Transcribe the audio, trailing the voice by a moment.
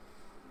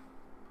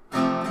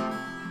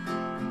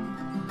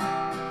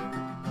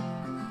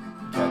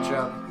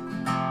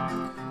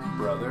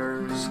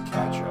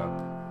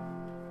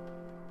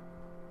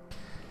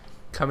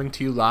coming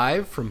to you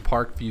live from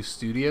Parkview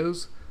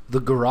Studios, The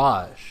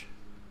Garage.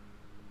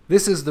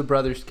 This is the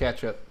Brothers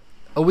Catch Up,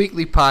 a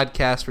weekly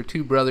podcast where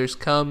two brothers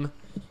come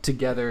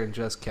together and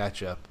just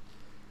catch up.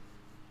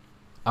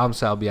 I'm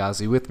Sal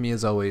Biazzi. With me,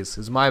 as always,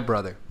 is my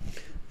brother,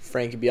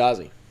 Frankie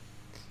Biazzi.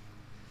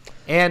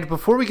 And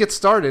before we get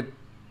started,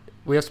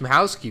 we have some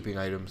housekeeping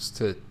items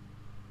to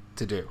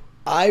do.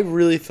 I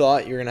really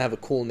thought you were going to have a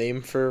cool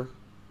name for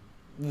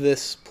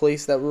this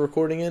place that we're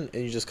recording in,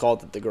 and you just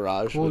called it The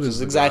Garage, which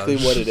is exactly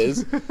what it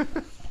is. I'm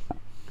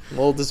a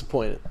little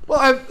disappointed.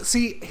 Well,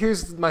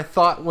 here's my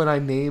thought when I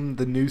name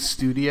the new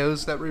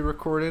studios that we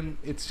record in.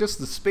 It's just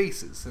the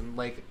spaces. And,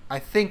 I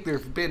think there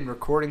have been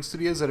recording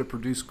studios that have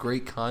produced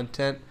great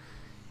content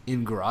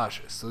in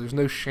garages. So there's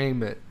no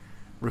shame at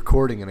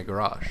recording in a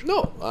garage.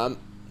 No,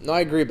 I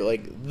agree,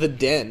 but, the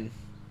den,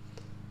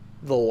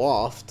 the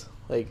loft,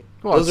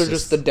 those are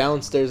just the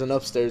downstairs and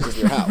upstairs of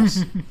your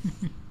house.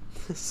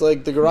 It's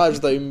like the garage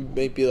that you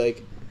might be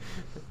like...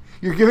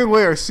 You're giving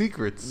away our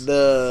secrets.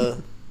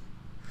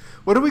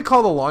 What did we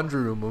call the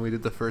laundry room when we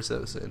did the first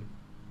episode?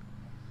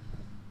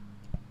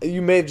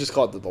 You may have just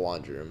called it the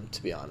laundry room,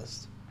 to be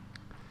honest.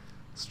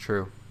 It's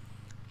true.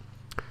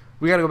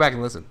 We gotta go back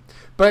and listen.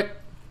 But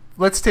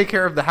let's take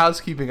care of the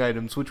housekeeping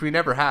items, which we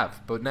never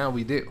have, but now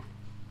we do.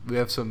 We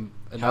have some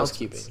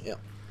announcements. Housekeeping, yeah.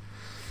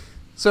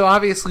 So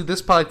obviously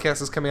this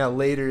podcast is coming out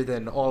later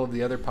than all of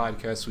the other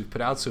podcasts we've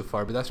put out so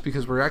far, but that's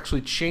because we're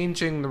actually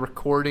changing the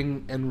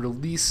recording and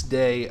release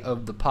day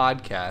of the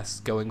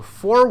podcast. Going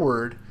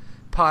forward,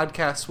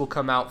 podcasts will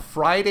come out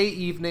Friday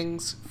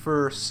evenings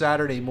for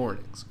Saturday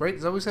mornings. Right?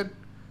 Is that what we said?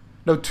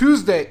 No,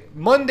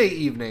 Monday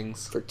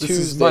evenings. For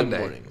Tuesday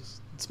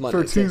mornings. It's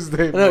Monday. For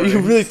Tuesday mornings. No,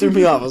 you really threw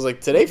me off. I was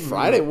like, today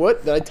Friday?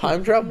 What? Did I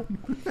time travel?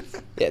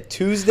 Yeah,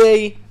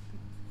 Tuesday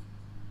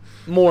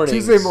mornings.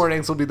 Tuesday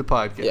mornings will be the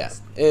podcast. Yeah,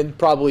 and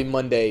probably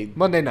Monday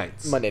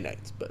nights.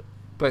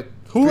 But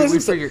who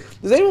listens to...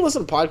 Does anyone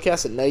listen to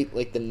podcasts at night,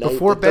 the night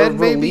before that bed,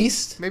 they're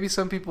released? Maybe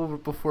some people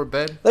before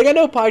bed. I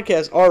know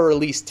podcasts are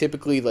released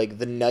typically,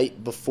 the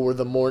night before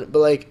the morning.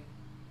 But, I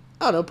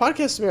don't know.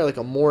 Podcasts to me are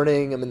a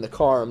morning. I'm in the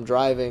car. I'm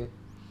driving.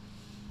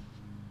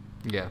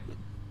 Yeah.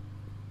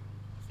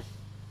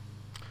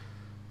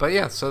 But,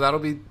 yeah, so that'll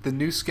be the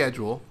new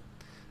schedule.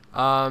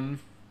 So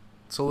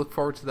look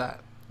forward to that.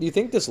 Do you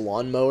think this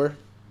lawnmower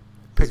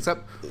picks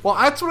up? Well,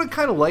 that's what I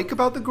kind of like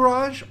about the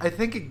garage. I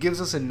think it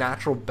gives us a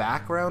natural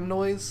background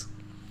noise.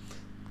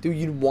 Do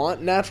you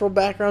want natural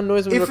background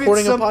noise when you're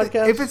recording a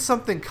podcast? If it's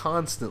something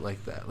constant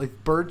like that,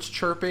 like birds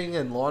chirping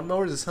and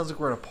lawnmowers, it sounds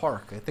like we're in a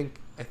park. I think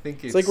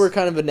it's like we're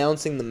kind of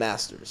announcing the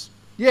Masters.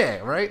 Yeah,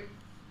 right?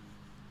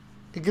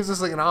 It gives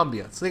us an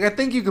ambiance. I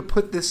think you could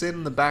put this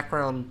in the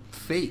background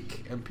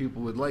fake and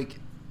people would like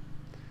it.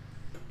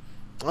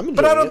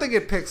 But I don't think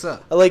it picks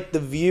up. I like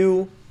the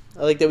view.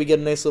 I like that we get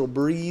a nice little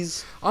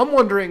breeze. I'm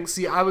wondering,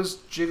 I was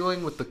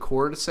jiggling with the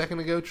cord a second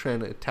ago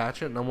trying to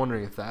attach it, and I'm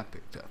wondering if that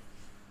picked up.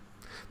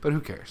 But who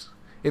cares?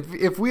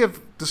 If we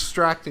have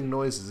distracting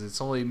noises,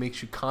 it only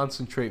makes you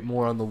concentrate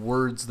more on the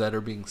words that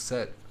are being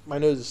said. My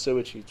nose is so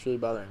itchy. It's really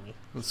bothering me.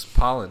 It's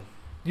pollen.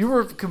 You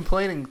were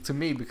complaining to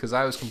me because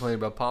I was complaining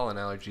about pollen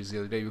allergies the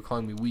other day. You were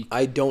calling me weak.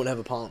 I don't have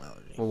a pollen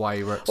allergy. Well, why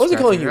you were? I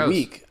wasn't calling you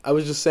weak. I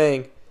was just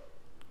saying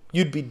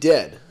you'd be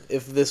dead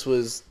if this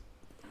was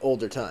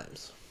older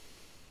times.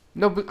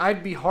 No, but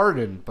I'd be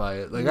hardened by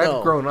it.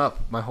 I've grown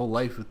up my whole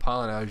life with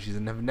pollen allergies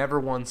and have never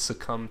once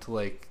succumbed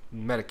to,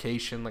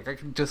 medication. I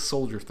could just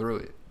soldier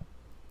through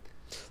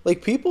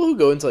it. People who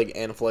go into,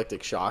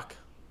 anaphylactic shock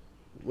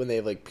when they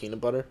have,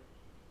 peanut butter.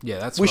 Yeah,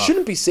 that's We rough.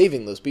 shouldn't be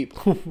saving those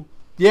people.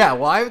 Yeah,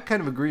 well, I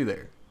kind of agree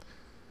there.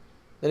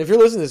 And if you're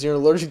listening to this and you're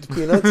allergic to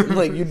peanuts,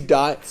 and, you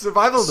die.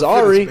 Survival of the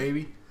fittest,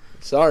 baby.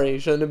 Sorry, you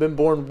shouldn't have been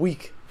born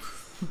weak.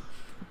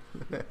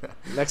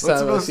 Next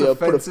time I see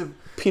put a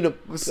peanut...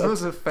 What's the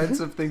most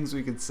offensive things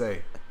we could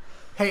say?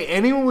 Hey,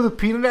 anyone with a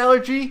peanut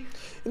allergy?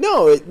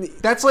 No,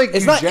 that's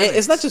it's eugenics.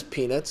 It's not just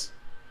peanuts.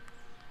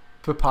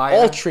 Papaya.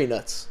 All tree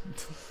nuts.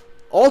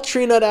 All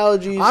tree nut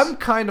allergies. I'm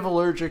kind of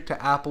allergic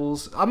to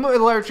apples. I'm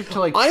allergic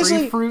to honestly,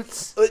 tree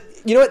fruits.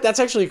 You know what? That's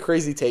actually a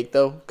crazy take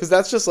though, because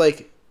that's just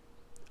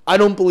I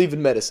don't believe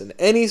in medicine.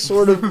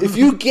 If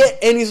you get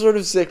any sort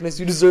of sickness,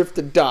 you deserve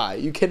to die.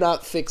 You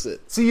cannot fix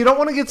it. So you don't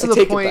want to get to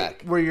the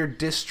point where your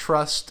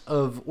distrust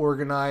of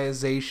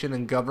organization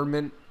and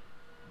government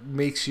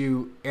makes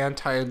you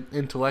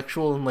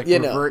anti-intellectual and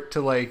revert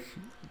to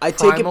I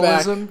take it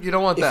back. You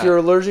don't want that. If you're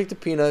allergic to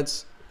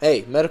peanuts,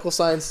 hey, medical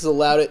science has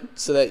allowed it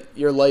so that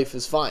your life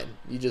is fine.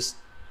 You just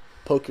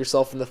poke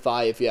yourself in the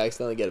thigh if you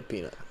accidentally get a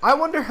peanut. I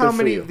wonder how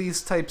many of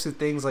these types of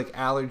things like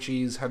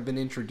allergies have been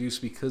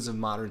introduced because of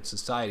modern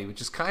society,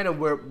 which is kind of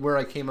where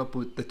I came up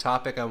with the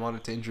topic I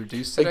wanted to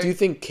introduce today. Do you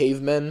think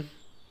cavemen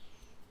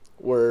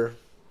were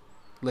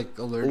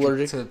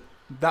allergic to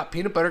not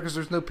peanut butter because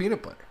there's no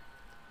peanut butter?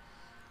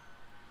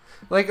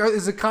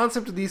 Is the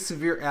concept of these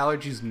severe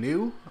allergies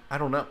new? I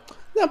don't know.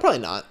 No, probably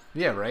not.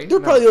 Yeah, right? They're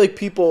probably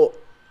people...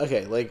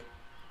 Okay,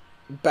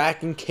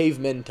 back in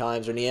cavemen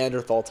times or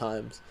Neanderthal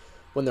times,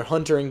 when they're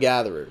hunter and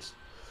gatherers,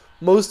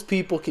 most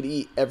people could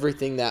eat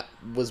everything that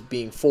was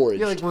being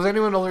foraged. Yeah, like, was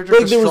anyone allergic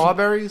to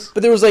strawberries?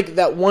 But there was, like,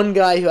 that one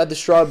guy who had the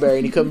strawberry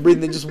and he couldn't breathe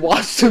and they just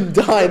watched him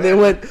die and they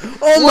went,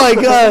 oh my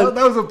god.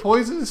 That was a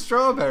poisonous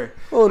strawberry.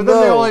 Oh, but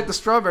then they all ate the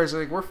strawberries.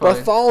 They're like, we're fine.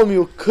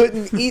 Bartholomew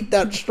couldn't eat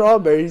that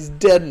strawberry. He's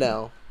dead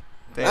now.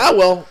 Damn. Ah,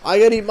 well, I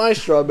gotta eat my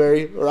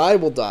strawberry or I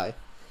will die.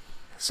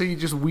 So you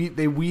just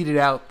they weeded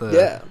out the...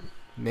 Yeah.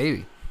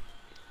 Maybe.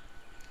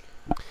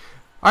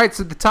 All right,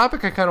 so the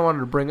topic I kind of wanted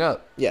to bring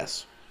up.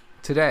 Yes.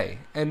 Today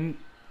and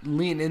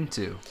lean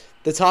into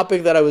the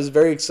topic that I was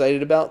very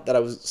excited about, that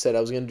I said I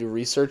was going to do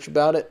research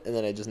about it, and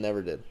then I just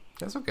never did.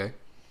 That's okay.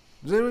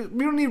 We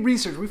don't need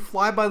research. We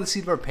fly by the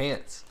seat of our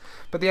pants.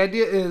 But the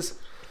idea is,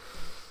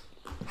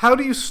 how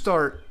do you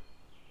start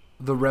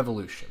the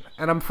revolution?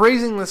 And I'm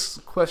phrasing this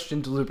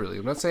question deliberately.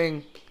 I'm not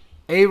saying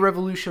a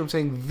revolution. I'm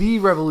saying the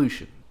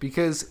revolution.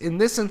 Because in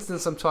this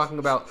instance, I'm talking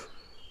about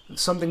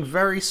something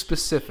very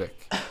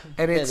specific.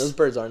 And Man, those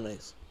birds are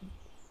nice.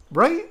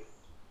 Right?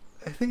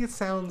 I think it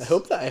sounds...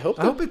 I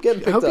hope you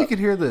can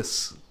hear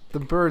this. The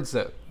birds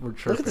that were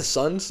chirping. Look at the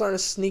sun starting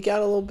to sneak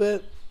out a little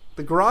bit.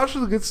 The garage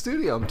is a good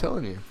studio, I'm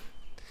telling you.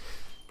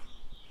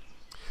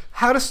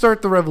 How to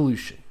start the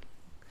revolution.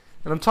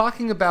 And I'm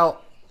talking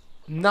about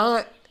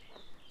not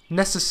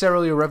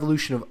necessarily a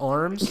revolution of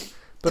arms,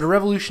 but a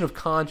revolution of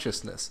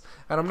consciousness.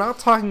 And I'm not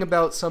talking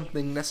about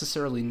something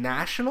necessarily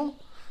national,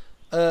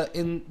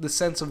 in the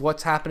sense of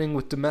what's happening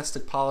with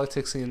domestic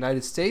politics in the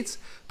United States,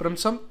 but I'm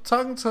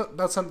talking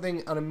about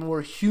something on a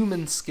more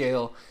human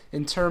scale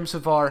in terms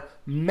of our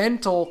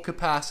mental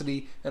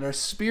capacity and our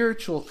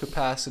spiritual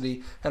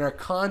capacity and our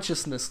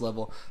consciousness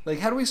level. Like,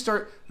 how do we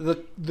start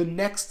the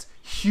next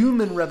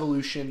human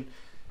revolution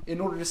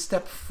in order to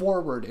step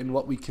forward in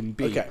what we can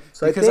be? Okay,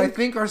 so because I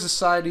think our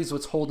society is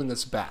what's holding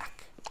us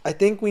back. I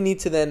think we need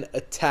to then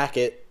attack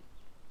it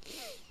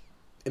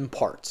in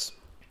parts.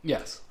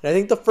 Yes. And I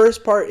think the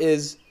first part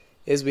is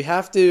we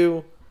have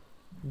to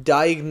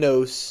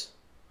diagnose,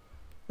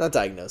 not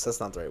diagnose,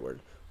 that's not the right word.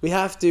 We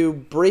have to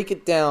break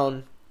it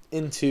down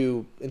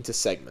into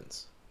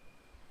segments.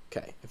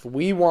 Okay. If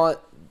we want,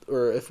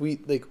 or if we,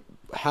 like,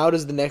 how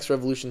does the next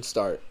revolution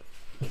start?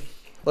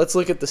 Let's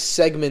look at the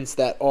segments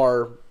that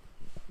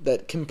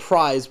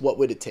comprise what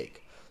would it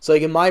take. So,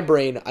 like, in my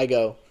brain, I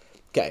go,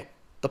 okay,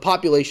 the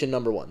population,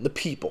 number one, the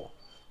people.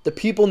 The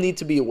people need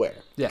to be aware.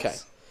 Yes. Okay.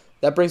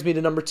 That brings me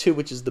to number two,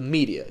 which is the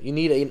media. You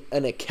need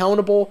an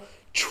accountable,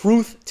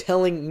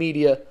 truth-telling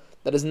media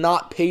that is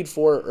not paid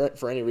for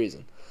any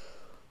reason.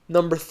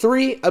 Number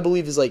three, I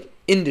believe, is like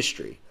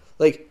industry.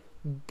 Like,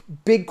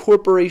 big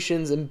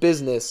corporations and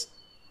business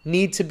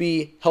need to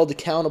be held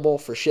accountable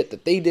for shit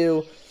that they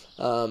do.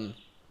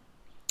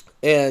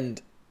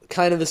 And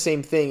kind of the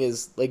same thing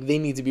is, like, they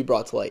need to be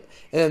brought to light.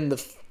 And then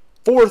the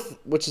fourth,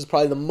 which is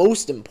probably the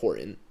most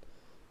important,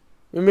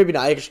 maybe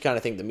not. I actually kind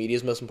of think the media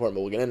is most important,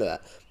 but we'll get into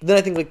that. But then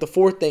I think, like, the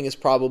fourth thing is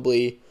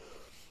probably,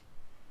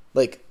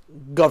 like,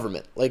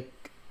 government. Like,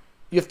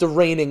 you have to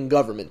rein in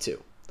government too.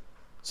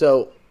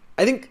 So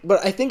I think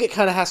it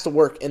kind of has to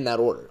work in that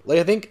order. Like,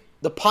 I think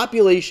the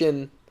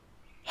population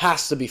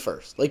has to be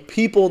first. Like,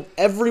 people,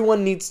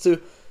 everyone needs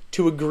to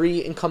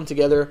agree and come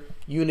together.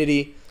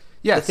 Unity.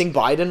 Yes. I think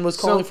Biden was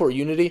calling for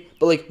unity,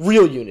 but, like,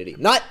 real unity,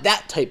 not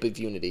that type of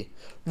unity.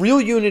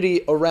 Real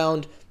unity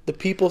around the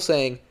people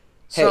saying,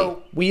 hey,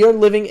 we are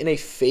living in a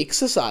fake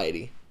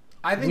society.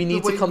 I think we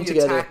need to come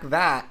together. Attack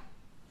that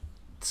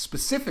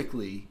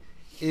specifically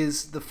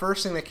is the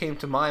first thing that came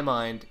to my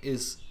mind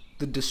is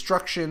the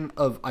destruction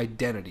of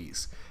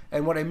identities.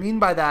 And what I mean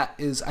by that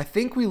is I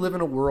think we live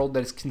in a world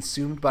that is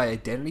consumed by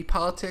identity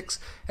politics,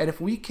 and if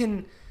we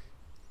can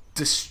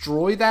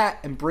destroy that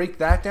and break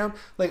that down,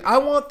 like, I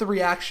want the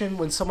reaction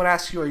when someone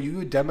asks you, are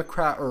you a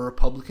Democrat or a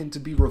Republican, to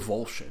be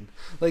revulsion.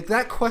 Like,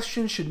 that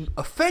question should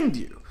offend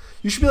you.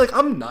 You should be like,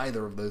 I'm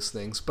neither of those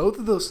things. Both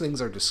of those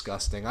things are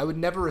disgusting. I would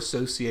never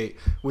associate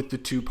with the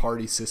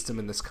two-party system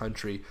in this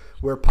country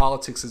where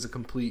politics is a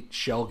complete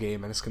shell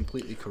game and is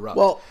completely corrupt.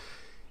 Well,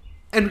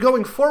 and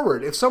going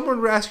forward, if someone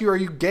would ask you, are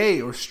you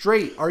gay or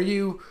straight? Are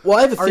you,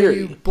 I have a theory. Are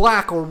you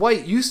black or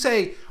white? You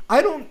say,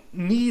 I don't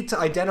need to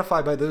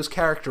identify by those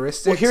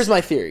characteristics. Well, here's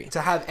my theory.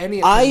 To have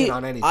any opinion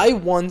on anything. I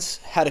once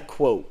had a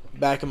quote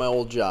back in my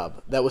old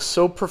job that was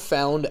so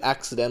profound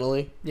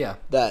accidentally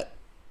that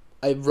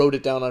I wrote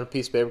it down on a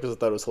piece of paper because I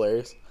thought it was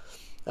hilarious.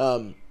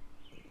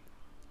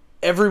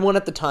 Everyone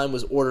at the time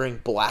was ordering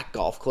black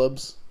golf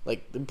clubs.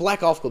 Like,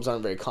 black golf clubs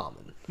aren't very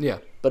common. Yeah.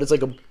 But it's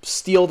like a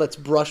steel that's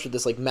brushed with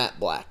this, like, matte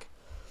black.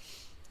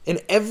 And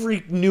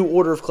every new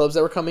order of clubs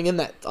that were coming in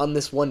that on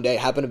this one day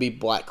happened to be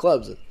black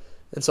clubs.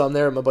 And so I'm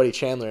there with my buddy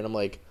Chandler, and I'm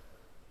like,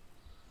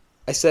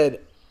 I said,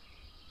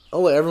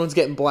 oh, everyone's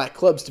getting black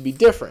clubs to be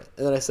different.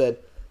 And then I said,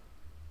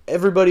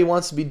 everybody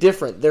wants to be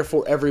different,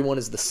 therefore everyone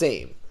is the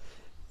same.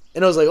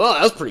 And I was like, oh,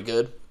 that was pretty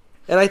good.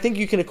 And I think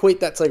you can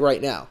equate that to, like,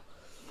 right now.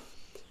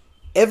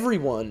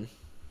 Everyone,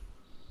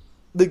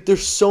 like,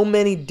 there's so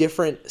many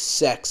different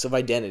sects of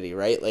identity,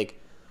 right? Like,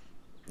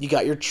 you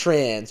got your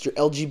trans, your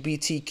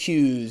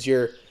LGBTQs,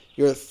 your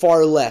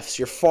far lefts,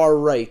 your far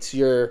rights,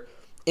 your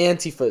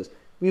antifas.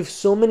 We have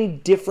so many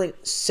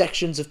different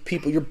sections of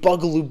people. Your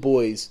Boogaloo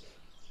boys.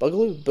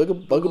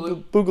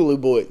 Boogaloo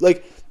boy.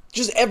 Like,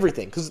 just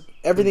everything. Because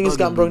everything has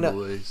gotten broken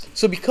down.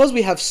 So because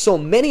we have so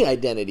many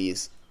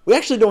identities, we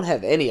actually don't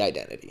have any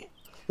identity.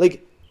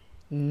 Like,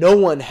 no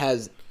one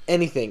has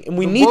anything. And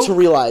we need to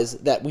realize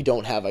that we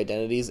don't have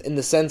identities in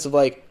the sense of,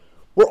 like,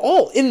 we're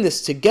all in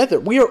this together.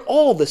 We are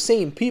all the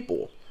same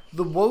people.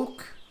 The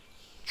woke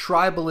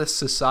tribalist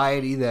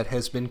society that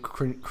has been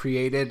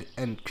created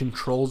and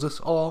controls us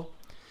all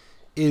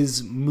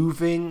is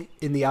moving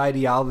in the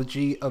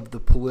ideology of the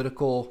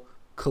political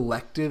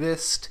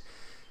collectivist,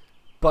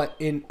 but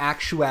in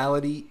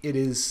actuality it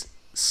is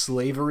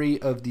slavery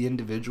of the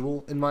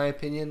individual, in my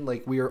opinion.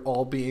 Like, we are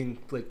all being,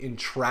 like,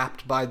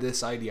 entrapped by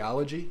this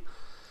ideology.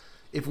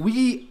 If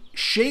we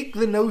shake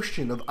the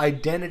notion of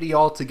identity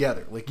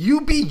altogether, like,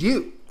 you be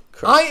you.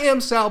 Correct. I am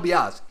Sal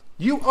Biazzi.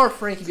 You are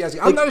Frankie Biazzi.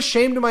 I'm not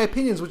ashamed of my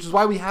opinions, which is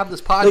why we have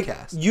this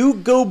podcast. Like, you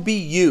go be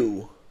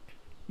you.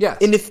 Yes.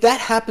 And if that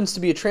happens to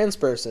be a trans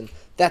person,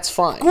 that's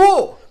fine.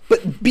 Cool.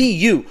 But be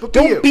you. But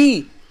don't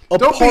be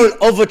part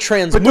of a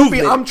trans movement. Don't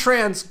be, I'm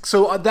trans,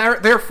 so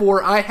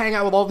therefore I hang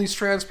out with all these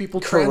trans people.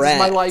 Trans is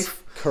my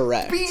life.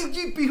 Correct. Be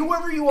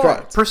whoever you are.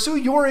 Correct. Pursue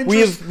your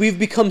interests. We've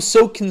become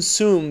so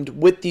consumed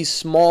with these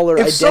smaller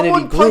identity groups. If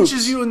someone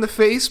punches you in the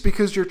face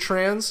because you're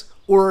trans,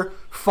 or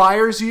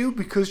fires you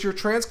because you're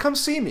trans, come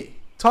see me.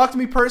 Talk to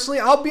me personally.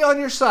 I'll be on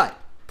your side.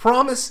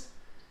 Promise.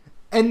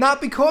 And not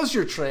because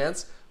you're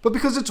trans, but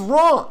because it's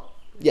wrong.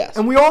 Yes.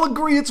 And we all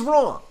agree it's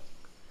wrong.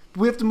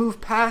 We have to move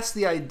past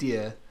the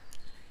idea.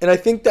 And I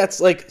think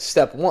that's, like,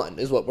 step one,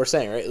 is what we're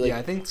saying, right? Like, yeah,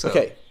 I think so.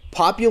 Okay,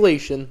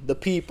 population, the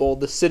people,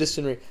 the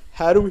citizenry.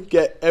 How do we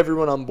get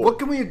everyone on board? What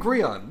can we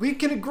agree on? We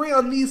can agree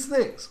on these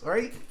things,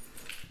 right?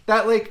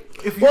 That, like,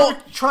 if you're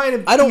trying to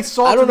be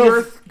salt of the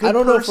earth, good I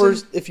don't know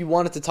person, if you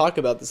wanted to talk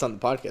about this on the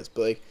podcast,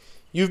 but, like,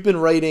 you've been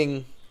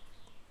writing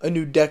a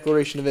new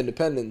Declaration of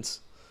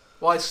Independence.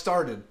 Well, I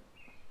started.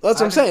 That's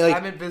what I'm saying. Like, I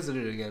haven't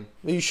visited it again.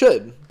 You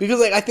should. Because,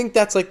 like, I think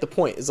that's, like, the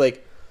point. Is,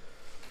 like,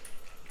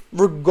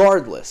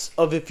 regardless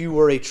of if you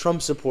were a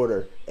Trump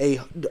supporter, a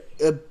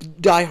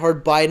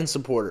diehard Biden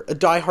supporter, a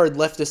diehard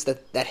leftist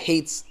that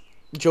hates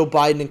Joe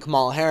Biden and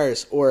Kamala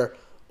Harris, or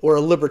a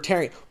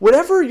libertarian,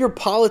 whatever your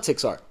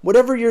politics are,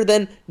 whatever your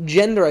then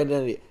gender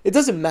identity, it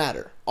doesn't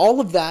matter.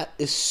 All of that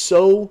is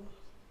so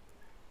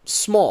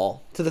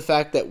small to the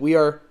fact that we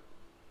are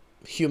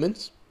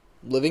humans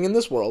living in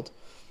this world.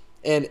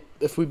 And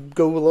if we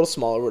go a little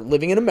smaller, we're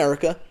living in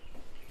America.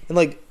 And,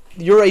 like,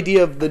 your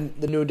idea of the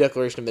new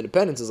Declaration of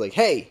Independence is like,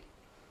 hey,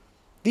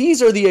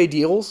 these are the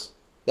ideals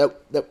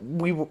that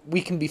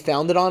we can be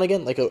founded on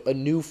again, like a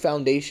new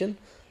foundation.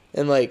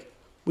 And, like,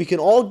 we can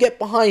all get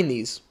behind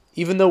these.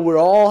 Even though we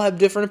all have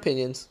different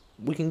opinions,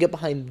 we can get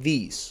behind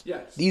these.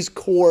 Yes. These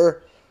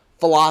core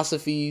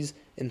philosophies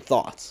and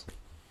thoughts.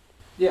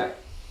 Yeah.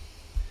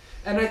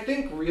 And I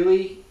think,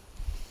 really,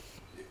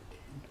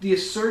 the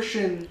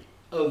assertion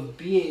of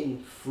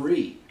being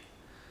free,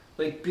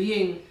 like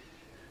being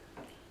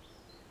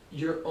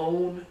your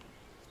own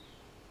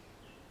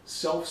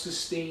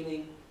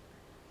self-sustaining,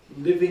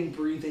 living,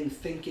 breathing,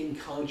 thinking,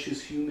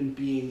 conscious human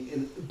being,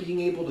 and being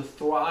able to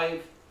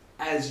thrive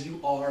as you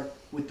are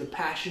with the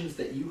passions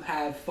that you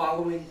have,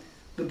 following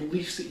the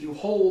beliefs that you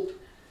hold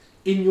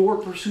in your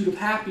pursuit of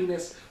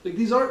happiness. Like,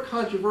 these aren't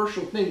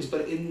controversial things,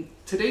 but in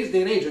today's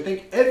day and age, I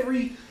think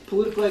every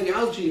political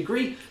ideology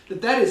agree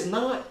that is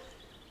not,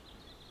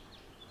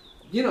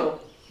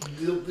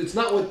 it's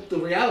not what the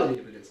reality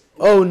of it is.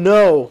 Oh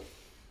no.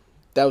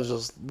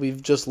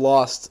 We've just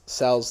lost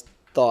Sal's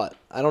thought.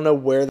 I don't know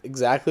where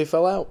exactly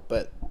fell out,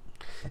 but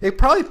it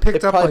probably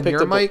picked up on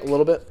your mic a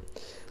little bit.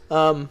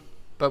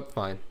 But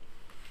fine.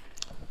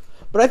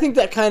 But I think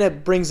that kind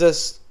of brings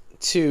us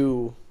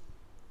to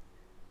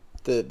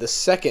the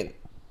second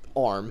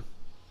arm,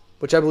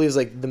 which I believe is,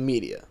 like, the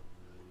media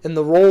and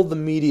the role the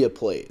media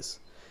plays.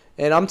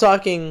 And I'm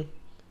talking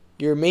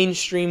your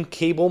mainstream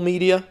cable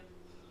media,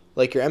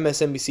 like your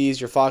MSNBCs,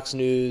 your Fox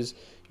News,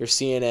 your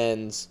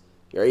CNNs,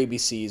 your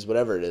ABCs,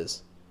 whatever it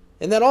is.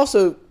 And that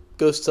also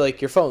goes to,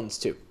 like, your phones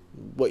too.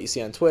 What you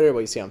see on Twitter,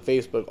 what you see on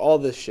Facebook, all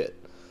this shit.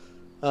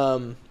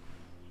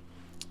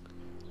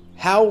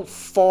 How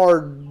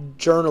far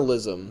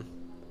journalism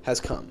has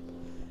come.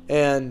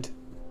 And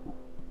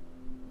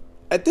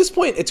at this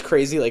point, it's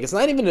crazy. Like, it's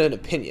not even an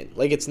opinion.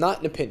 Like, it's not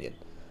an opinion.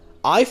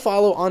 I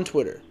follow on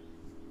Twitter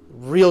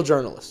real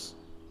journalists.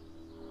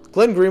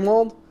 Glenn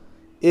Greenwald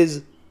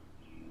is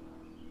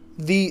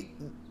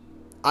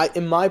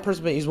in my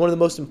perspective, he's one of the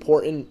most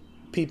important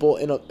people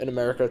in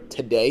America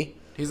today.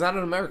 He's not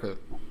in America.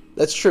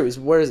 That's true.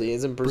 Where is he?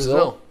 He's in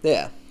Brazil.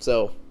 Yeah.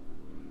 So,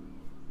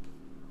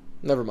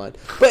 never mind.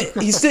 But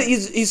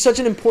he's such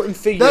an important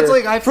figure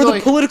for the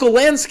political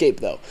landscape,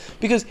 though,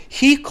 because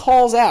he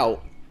calls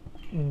out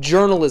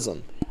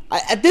journalism.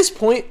 At this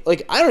point,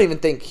 like, I don't even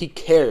think he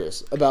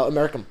cares about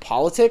American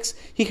politics.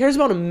 He cares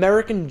about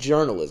American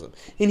journalism,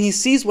 and he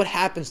sees what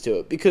happens to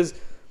it because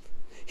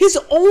his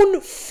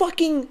own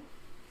fucking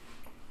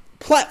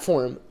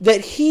platform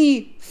that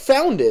he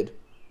founded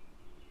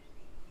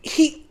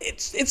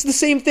it's the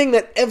same thing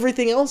that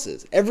everything else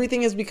is.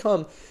 Everything has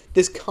become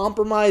this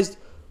compromised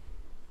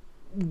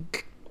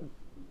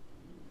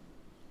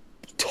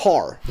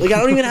tar. Like, I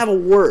don't even have a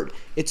word.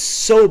 It's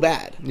so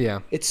bad. Yeah.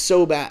 It's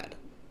so bad.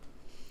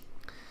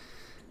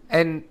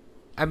 And,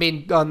 I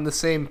mean, on the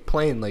same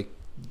plane, like,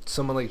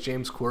 someone like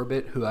James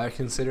Corbett, who I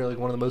consider, like,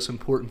 one of the most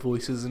important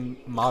voices in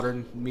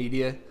modern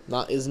media.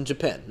 Is in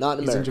Japan. Not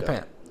in America. He's in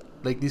Japan.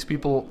 Like, these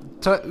people,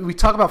 we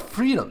talk about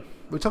freedom.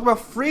 We talk about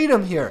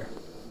freedom here.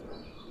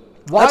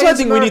 That's why I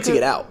think we need to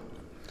get out.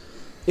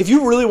 If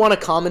you really want to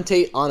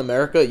commentate on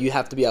America, you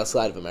have to be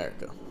outside of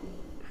America.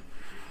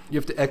 You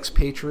have to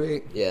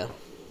expatriate? Yeah.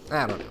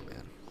 I don't know,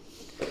 man.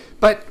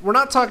 But we're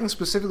not talking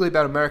specifically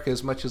about America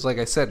as much as, like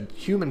I said,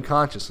 human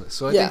consciousness.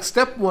 So I think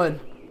step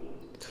one...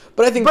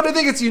 But I think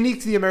it's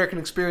unique to the American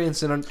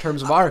experience in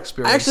terms of our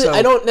experience. Actually,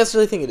 I don't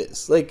necessarily think it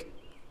is. Like,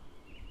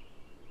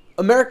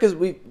 America's...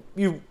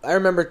 I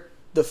remember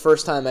the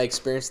first time I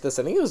experienced this.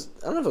 I think it was...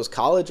 I don't know if it was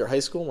college or high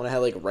school when I had,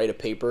 like, write a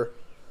paper.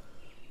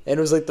 And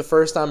it was, like, the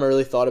first time I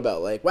really thought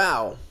about, like,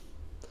 wow,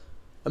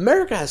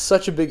 America has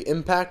such a big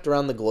impact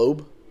around the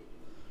globe.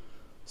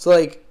 So,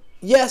 like,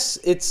 yes,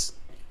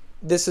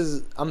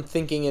 I'm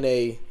thinking in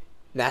a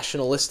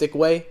nationalistic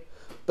way,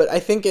 but I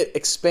think it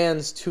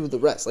expands to the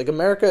rest. Like, if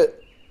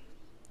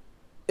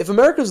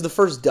America is the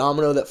first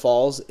domino that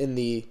falls in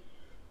the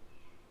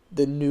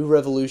new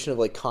revolution of,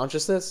 like,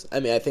 consciousness,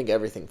 I mean, I think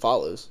everything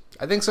follows.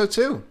 I think so,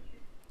 too.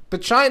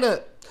 But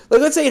China...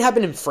 Like, let's say it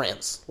happened in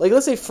France. Like,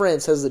 let's say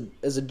France has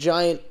a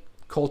giant...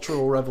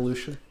 cultural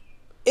revolution.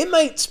 It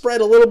might spread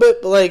a little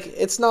bit, but, like,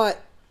 it's not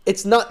the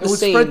same. It would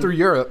spread through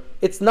Europe.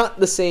 It's not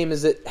the same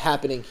as it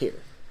happening here.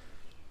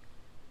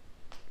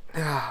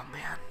 Oh,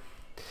 man.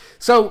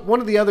 So,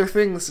 one of the other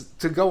things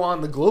to go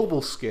on the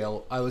global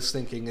scale, I was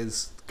thinking,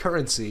 is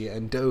currency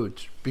and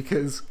Doge.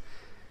 Because,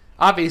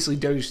 obviously,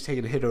 Doge has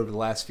taken a hit over the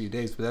last few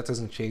days, but that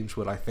doesn't change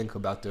what I think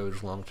about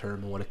Doge long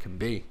term and what it can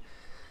be.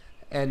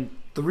 And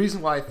the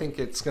reason why I think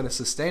it's going to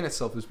sustain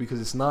itself is because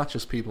it's not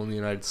just people in the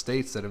United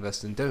States that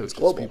invest in Doge.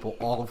 It's people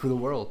all over the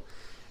world.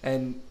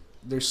 And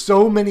there's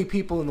so many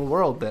people in the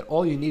world that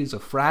all you need is a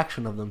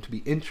fraction of them to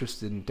be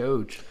interested in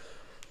Doge,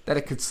 that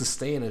it could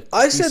sustain a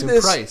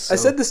decent price. So. I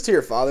said this to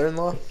your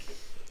father-in-law,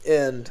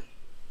 and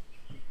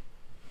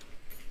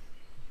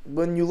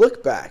when you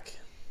look back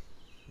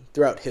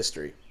throughout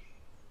history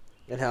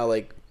and how,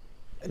 like,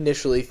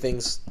 initially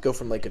things go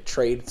from, like, a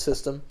trade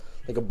system,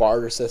 like a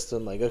barter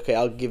system, like, okay,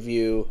 I'll give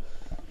you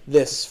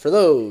this for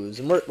those,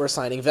 and we're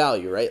assigning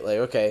value, right? Like,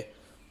 okay,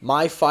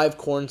 my 5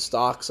 corn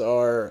stalks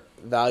are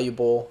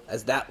valuable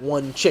as that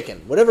one chicken,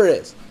 whatever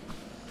it is.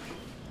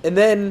 And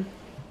then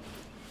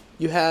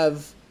you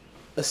have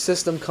a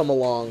system come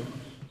along.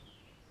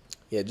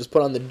 Yeah, just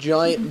put on the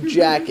giant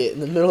jacket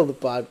in the middle of the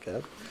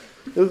podcast.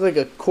 You look like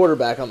a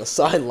quarterback on the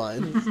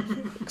sidelines,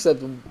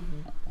 except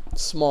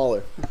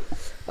smaller.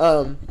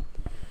 But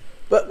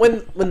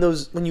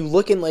when you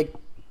look in, like,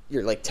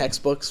 your, like,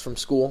 textbooks from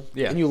school,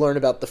 and you learn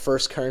about the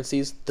first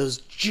currencies, those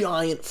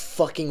giant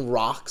fucking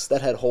rocks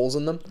that had holes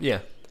in them. Yeah.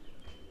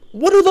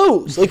 What are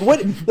those? Like,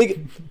 what? Like,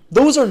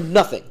 those are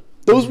nothing.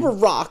 Those were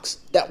rocks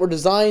that were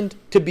designed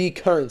to be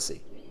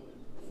currency.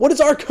 What is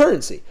our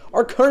currency?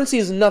 Our currency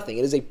is nothing.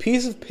 It is a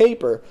piece of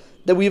paper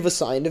that we've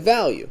assigned a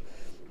value.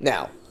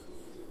 Now,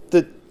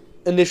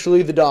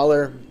 initially the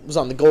dollar was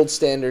on the gold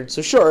standard,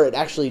 so sure, it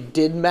actually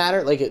did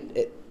matter. Like,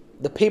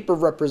 the paper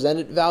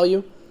represented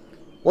value.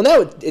 Well,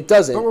 now it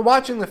doesn't. But we're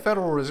watching the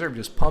Federal Reserve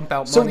just pump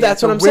out money. So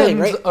that's what I'm saying,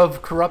 right?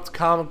 Of corrupt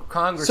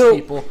Congress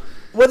people,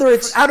 whether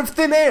it's out of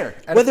thin air,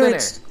 whether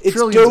it's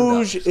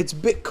Doge, it's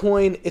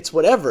Bitcoin, it's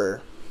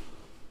whatever.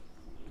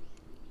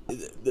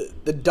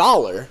 The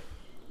dollar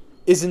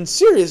is in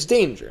serious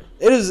danger.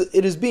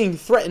 It is being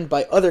threatened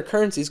by other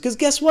currencies. Because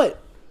guess what?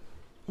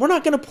 We're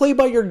not going to play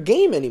by your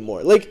game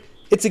anymore. Like,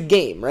 it's a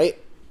game, right?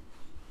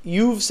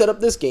 You've set up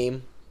this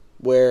game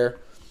where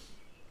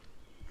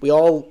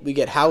we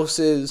get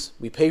houses,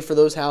 we pay for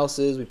those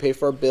houses, we pay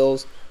for our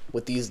bills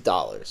with these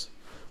dollars.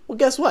 Well,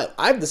 guess what?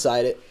 I've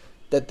decided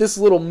that this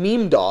little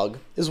meme dog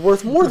is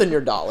worth more than your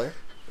dollar.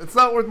 It's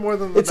not worth more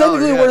than the It's dollar.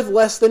 technically worth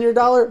less than your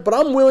dollar, but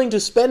I'm willing to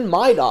spend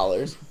my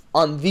dollars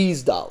on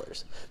these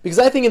dollars. Because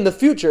I think in the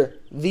future,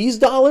 these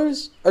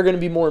dollars are going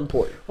to be more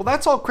important. Well,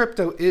 that's all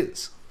crypto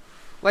is.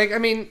 Like, I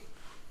mean,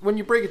 when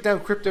you break it down,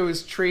 crypto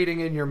is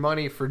trading in your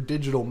money for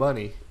digital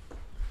money.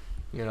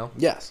 You know?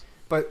 Yes.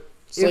 But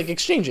it's like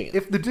exchanging it.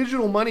 If the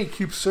digital money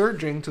keeps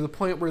surging to the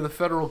point where the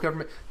federal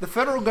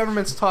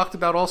government's talked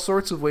about all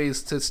sorts of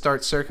ways to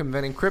start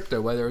circumventing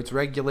crypto, whether it's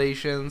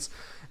regulations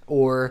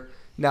or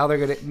now they're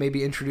going to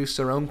maybe introduce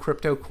their own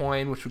crypto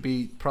coin, which would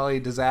be probably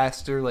a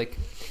disaster. Like,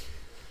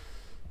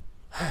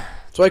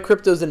 that's why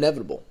crypto is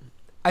inevitable.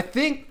 I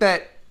think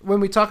that when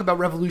we talk about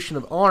revolution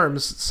of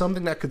arms,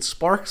 something that could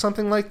spark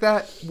something like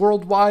that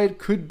worldwide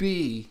could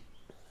be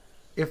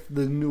if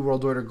the New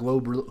World Order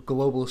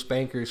globalist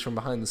bankers from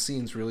behind the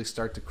scenes really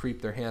start to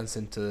creep their hands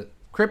into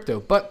crypto.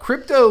 But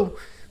crypto,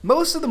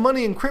 most of the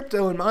money in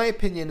crypto, in my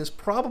opinion, is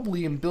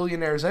probably in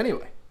billionaires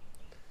anyway.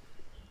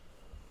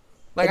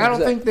 Like, I don't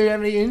think they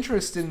have any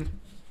interest in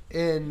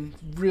and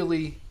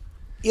really...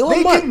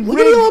 Elon Musk. Look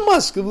at Elon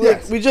Musk.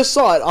 Like, we just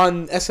saw it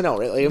on SNL,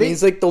 right? Like, I mean,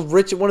 he's like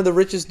one of the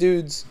richest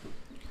dudes.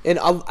 And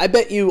I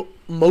bet you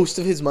most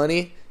of his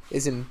money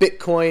is in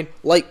Bitcoin,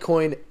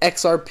 Litecoin,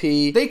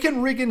 XRP. They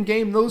can rig and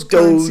game those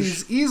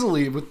currencies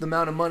easily with the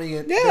amount of money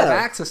they have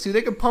access to.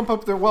 They can pump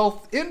up their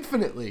wealth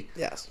infinitely.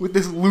 Yes. With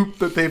this loop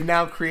that they've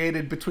now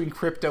created between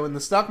crypto and the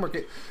stock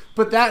market.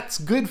 But that's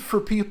good for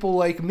people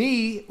like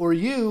me or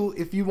you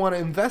if you want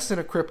to invest in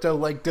a crypto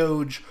like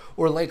Doge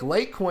or like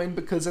Litecoin,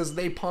 because as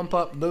they pump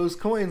up those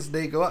coins,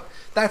 they go up.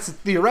 That's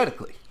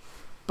theoretically.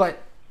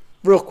 But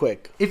real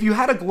quick, if you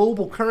had a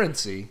global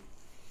currency...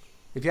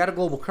 I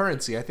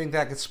think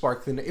that could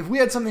spark the... If we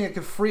had something that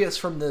could free us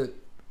from the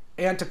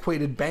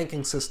antiquated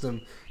banking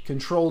system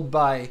controlled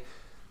by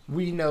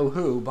we know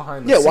who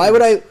behind the scenes...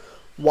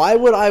 why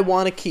would I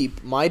want to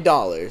keep my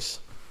dollars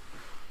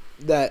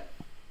that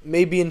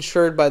may be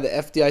insured by the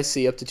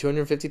FDIC up to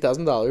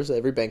 $250,000?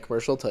 Every bank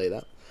commercial will tell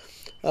you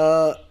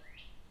that.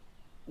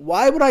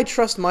 Why would I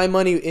trust my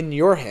money in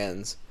your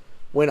hands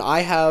when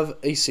I have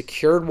a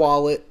secured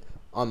wallet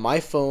on my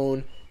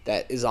phone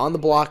that is on the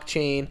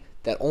blockchain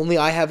that only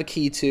I have a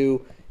key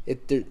to?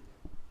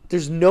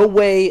 There's no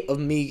way of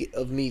me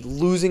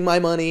losing my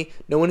money.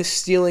 No one is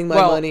stealing my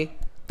money.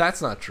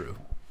 That's not true.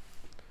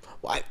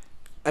 Well,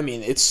 I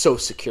mean, it's so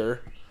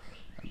secure.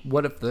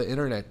 What if the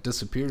internet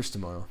disappears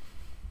tomorrow?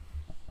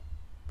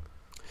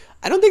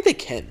 I don't think they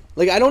can.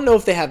 Like, I don't know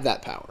if they have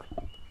that power.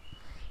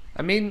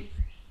 I mean,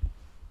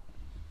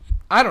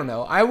 I don't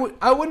know. I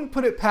wouldn't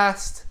put it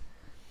past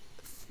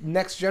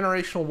next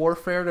generational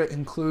warfare to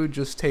include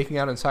just taking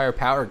out entire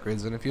power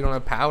grids. And if you don't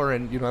have power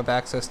and you don't have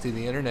access to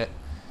the internet,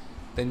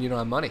 then you don't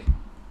have money.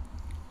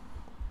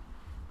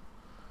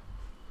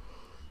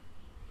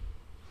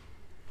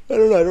 I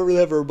don't know. I don't really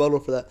have a rebuttal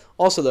for that.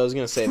 Also, though, I was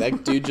going to say,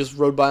 that dude just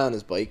rode by on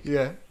his bike.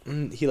 Yeah.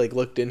 He,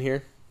 looked in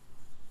here.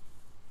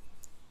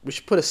 We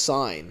should put a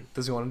sign.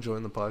 Does he want to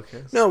join the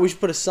podcast? No, we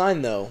should put a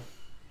sign, though.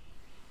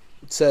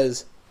 It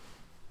says,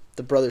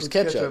 The Brothers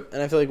Ketchup.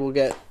 And I feel like we'll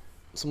get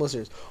some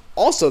listeners.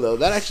 Also, though,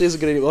 that actually is a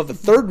good idea. We'll have the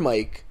third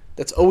mic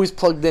that's always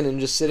plugged in and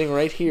just sitting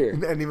right here.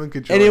 Anyone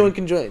can join. Anyone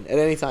can join at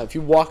any time. If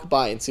you walk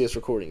by and see us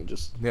recording,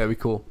 just... Yeah, it'd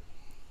be cool.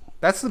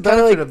 That's the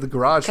benefit of the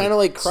garage. Kind of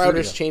like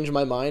Crowder's Changed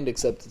My Mind,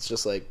 except it's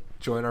just like...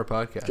 Join our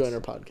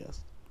podcast.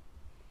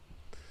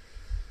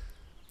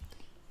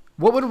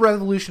 What would a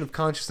revolution of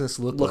consciousness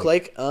look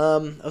like? I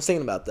was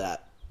thinking about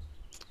that.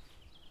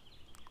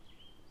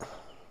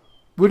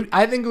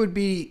 I think it would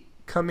be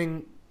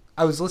coming...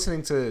 I was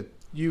listening to...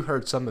 You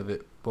heard some of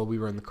it while we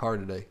were in the car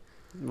today.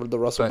 The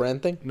Russell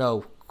Brand thing?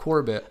 No,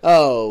 Corbett.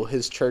 Oh,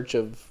 his church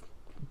of...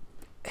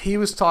 He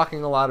was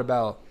talking a lot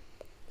about...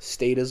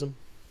 Statism?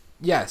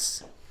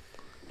 Yes.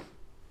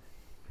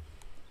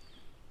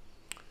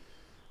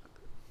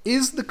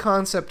 Is the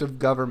concept of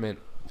government...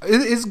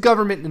 Is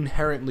government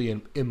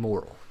inherently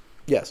immoral?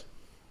 Yes.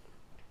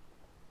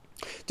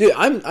 Dude,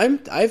 I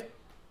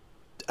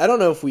don't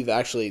know if we've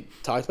actually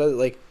talked about it.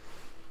 Like,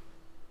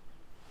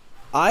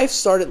 I've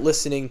started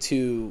listening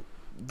to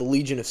the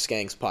Legion of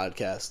Skanks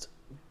podcast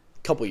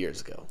a couple years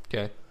ago.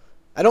 Okay.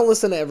 I don't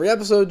listen to every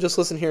episode, just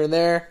listen here and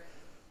there.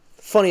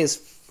 Funny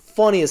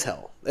as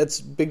hell. That's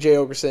Big J.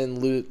 Okerson,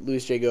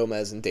 Luis J.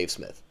 Gomez, and Dave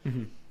Smith.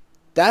 Mm-hmm.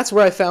 That's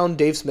where I found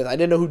Dave Smith. I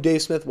didn't know who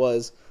Dave Smith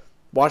was.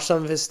 Watched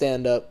some of his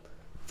stand-up.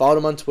 Followed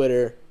him on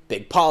Twitter.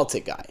 Big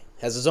politic guy.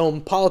 Has his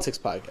own politics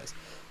podcast.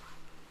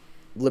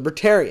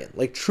 Libertarian.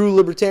 Like, true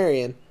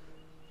libertarian.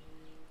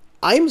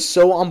 I'm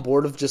so on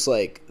board of just,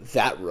 like,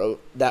 that route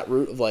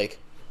of, like,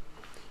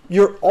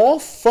 you're all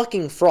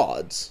fucking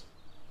frauds.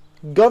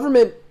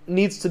 Government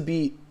needs to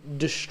be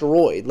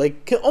destroyed.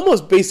 Like,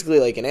 almost basically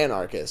like an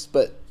anarchist,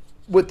 but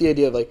with the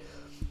idea of, like,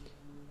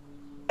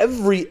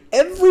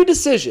 every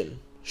decision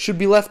should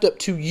be left up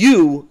to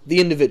you, the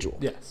individual.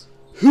 Yes.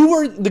 Who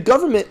are the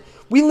government?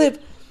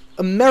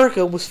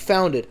 America was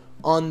founded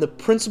on the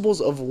principles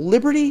of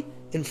liberty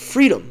and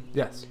freedom.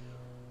 Yes.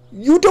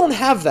 You don't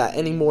have that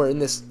anymore in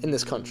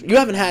this country. You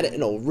haven't had it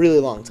in a really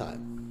long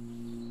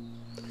time.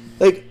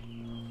 Like,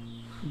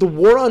 the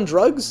war on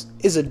drugs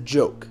is a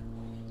joke.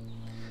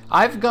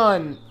 I've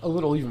gone a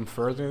little even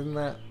further than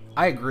that.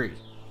 I agree.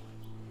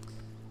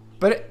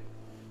 But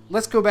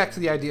let's go back to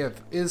the idea of,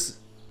 is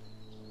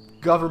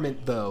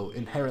government, though,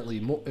 inherently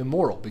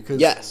immoral? Because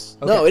yes.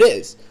 Okay. No, it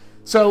is.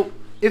 So,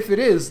 if it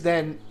is,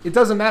 then it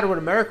doesn't matter what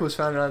America was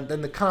founded on,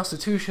 then the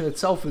Constitution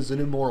itself is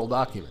an immoral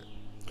document.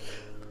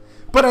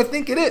 But I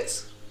think it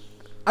is.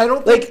 I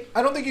don't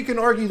think you can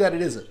argue that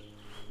it isn't.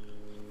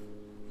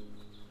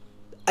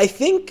 I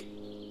think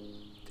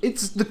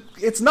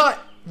it's not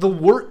the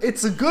word.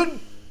 It's a good.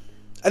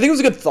 I think it was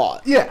a good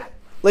thought. Yeah.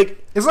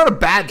 Like, it's not a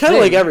bad thing. Kind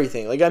of like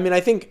everything. Like, I mean,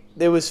 I think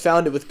it was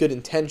founded with good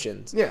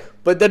intentions. Yeah.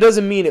 But that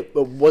doesn't mean it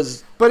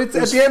was... But at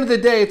the end of the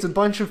day, it's a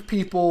bunch of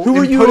people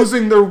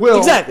imposing their will.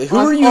 Exactly. Who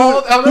are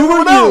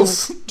you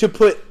to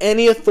put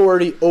any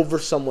authority over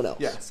someone else?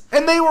 Yes.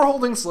 And they were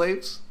holding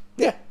slaves.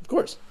 Yeah, of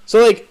course.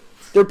 So, like,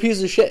 they're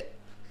pieces of shit.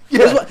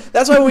 Yeah.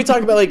 That's why when we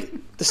talk about,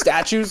 like, the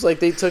statues, like,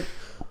 they took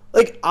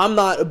like, I'm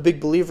not a big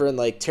believer in,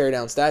 like, tear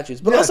down statues.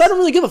 But Yes. also, I don't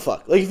really give a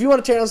fuck. Like, if you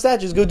want to tear down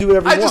statues, go do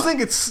whatever you I just want.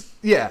 think it's,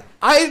 yeah.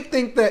 I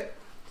think that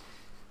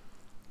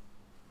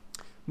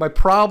my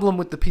problem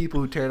with the people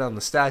who tear down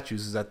the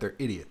statues is that they're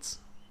idiots.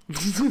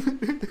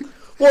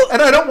 Well,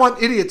 And I don't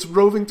want idiots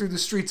roving through the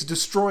streets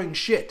destroying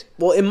shit.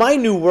 well, in my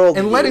new world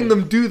And letting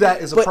them do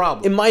that is a but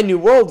problem. in my new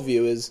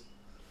worldview is,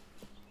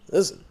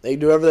 listen, they can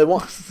do whatever they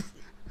want.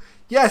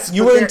 Yes,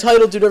 You but are they're-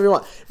 entitled to do whatever you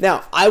want.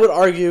 Now, I would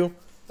argue,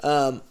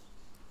 But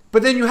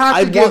then you have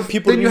to I'd give want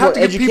people to then be you have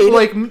more to give people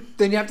educated.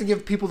 then you have to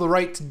give people the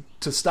right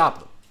to stop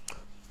them.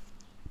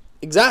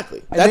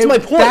 exactly. And That's my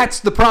point. That's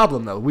the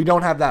problem, though. We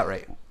don't have that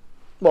right.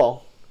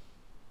 Well,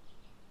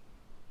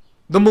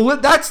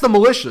 That's the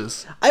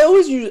militias. I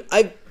always use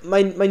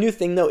my new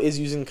thing though is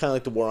using kind of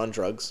like the war on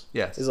drugs.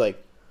 Yes. Is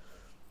like,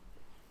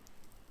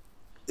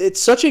 it's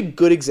such a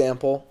good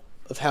example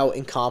of how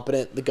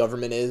incompetent the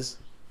government is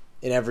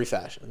in every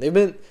fashion. They've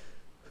been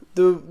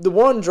the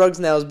war on drugs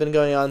now has been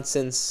going on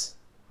since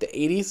the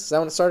 80s. Is that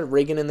when it started?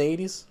 Reagan in the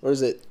 80s, or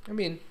is it I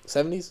mean,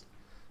 70s?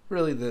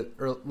 really, the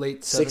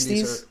late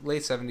 60s?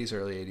 late 70s,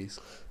 early 80s.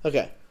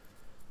 Okay.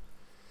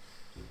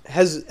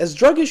 Has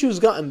drug issues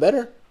gotten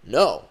better?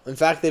 No. In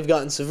fact, they've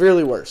gotten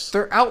severely worse.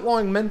 They're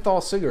outlawing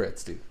menthol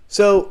cigarettes, dude.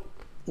 So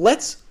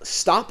let's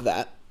stop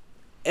that.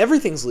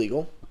 Everything's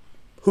legal.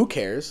 Who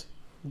cares?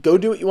 Go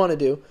do what you want to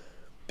do.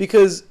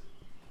 Because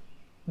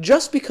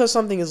just because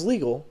something is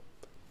legal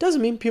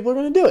doesn't mean people are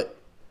going to do it.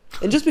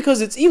 And just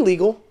because it's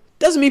illegal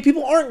doesn't mean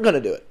people aren't going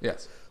to do it.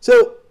 Yes.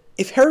 So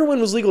if heroin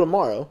was legal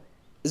tomorrow,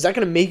 is that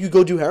going to make you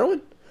go do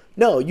heroin?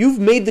 No. You've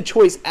made the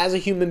choice as a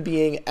human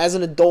being, as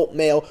an adult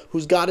male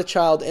who's got a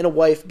child and a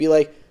wife, be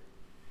like,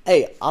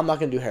 hey, I'm not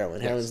going to do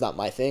heroin. Heroin's not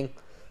my thing.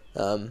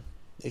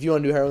 If you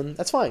want to do heroin,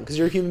 that's fine, because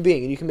you're a human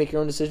being and you can make your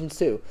own decisions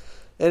too.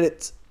 And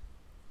it's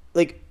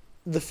like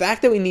the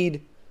fact that we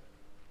need,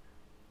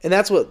 and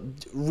that's what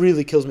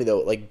really kills me though,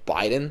 like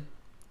Biden,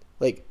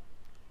 like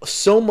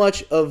so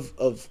much of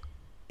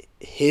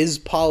his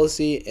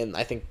policy, and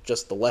I think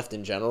just the left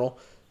in general,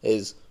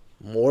 is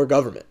more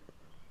government.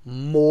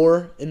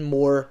 More and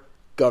more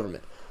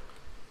government.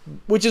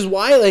 Which is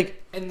why,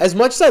 like, as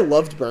much as I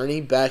loved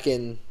Bernie back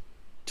in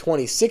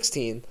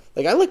 2016,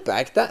 like, I look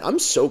back at that, I'm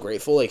so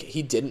grateful, like,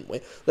 he didn't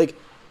win. Like,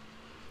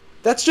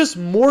 that's just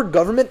more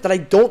government that I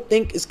don't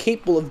think is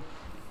capable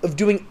of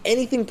doing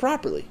anything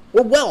properly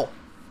or well.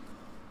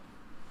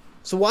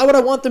 So why would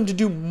I want them to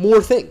do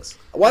more things?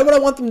 Why would I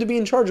want them to be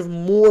in charge of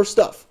more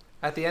stuff?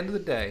 At the end of the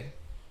day,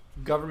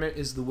 government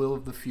is the will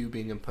of the few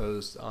being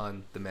imposed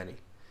on the many.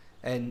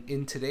 And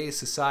in today's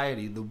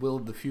society, the will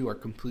of the few are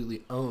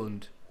completely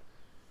owned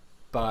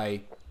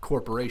by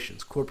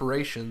corporations.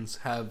 Corporations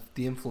have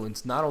the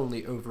influence not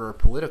only over our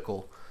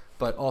political,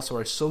 but also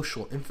our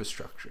social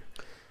infrastructure.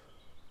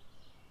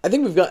 I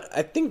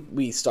think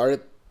we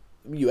started,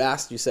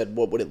 you said,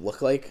 what would it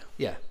look like?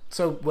 Yeah.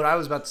 So what I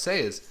was about to say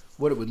is,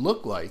 what it would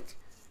look like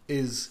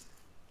is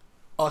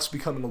us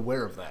becoming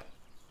aware of that.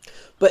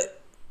 But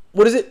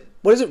what does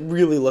it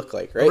really look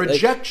like, right? A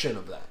rejection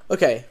of that.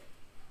 Okay.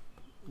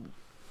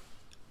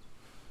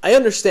 I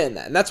understand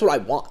that, and that's what I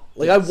want.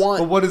 Like, Yes. I want...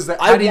 But what is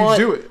that? How do you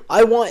do it?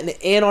 I want an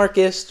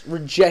anarchist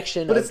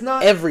rejection But of it's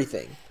not-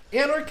 everything.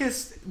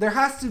 Anarchist, there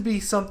has to be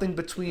something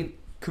between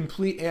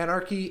complete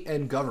anarchy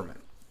and government.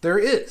 There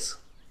is.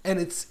 And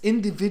it's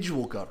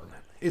individual government.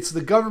 It's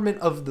the government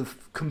of the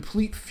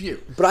complete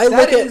few. But I That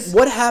look is- at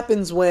what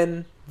happens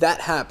when that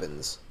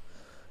happens,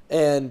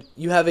 and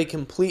you have a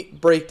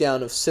complete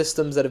breakdown of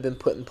systems that have been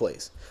put in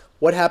place.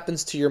 What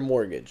happens to your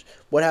mortgage?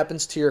 What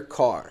happens to your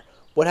car?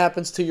 What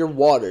happens to your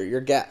water,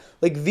 your gas?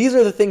 Like, these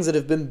are the things that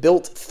have been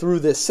built through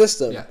this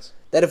system. Yes.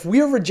 That if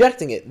we are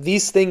rejecting it,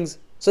 these things...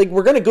 It's like,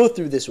 we're going to go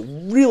through this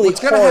really What's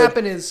going to hard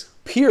happen is...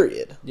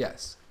 period.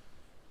 Yes.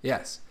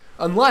 Yes.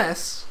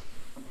 Unless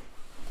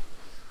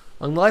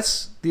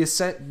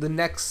the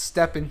next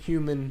step in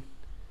human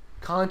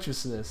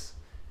consciousness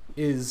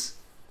is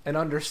an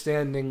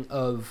understanding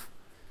of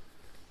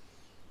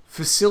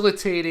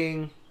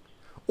facilitating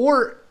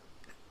or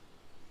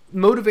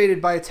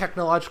motivated by a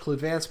technological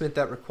advancement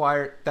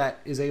that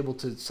is able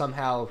to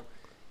somehow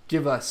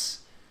give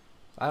us,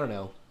 I don't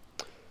know,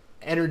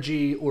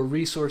 energy or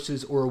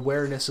resources or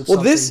awareness of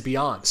something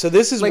beyond. So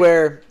this is Like,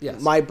 where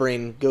yes. my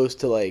brain goes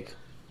to, like,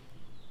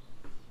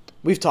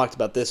 we've talked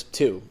about this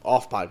too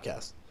off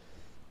podcast.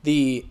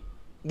 The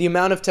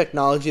amount of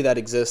technology that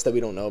exists that we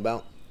don't know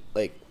about.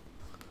 Like,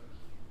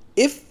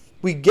 if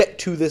we get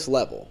to this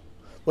level,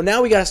 well,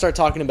 now we got to start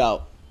talking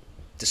about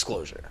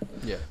disclosure.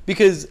 Yeah.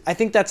 Because I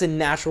think that's a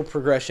natural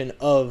progression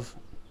of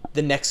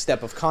the next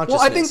step of consciousness.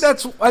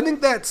 Well, I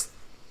think that's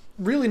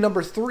really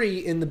number 3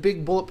 in the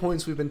big bullet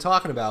points we've been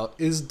talking about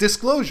is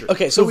disclosure.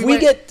 Okay, so if we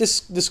get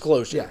this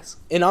disclosure. Yes.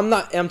 And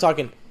I'm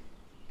talking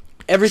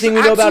everything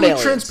we know about absolute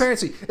aliens.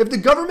 transparency.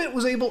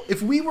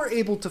 If we were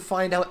able to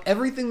find out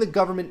everything the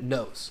government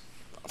knows.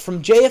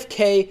 From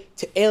JFK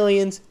to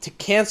aliens to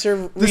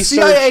cancer The research.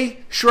 CIA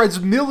shreds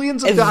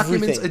millions of Everything.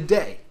 documents a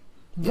day.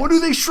 What are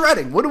they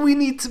shredding? What do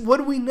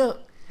we know?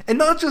 And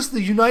not just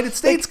the United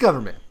States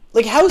government.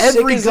 Like how sick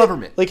Every is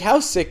government. it? Like how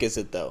sick is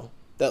it though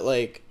that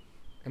like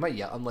Am I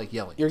I'm like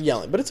yelling. you're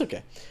yelling, but it's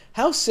okay.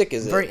 How sick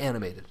is Very it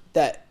animated.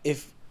 that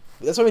if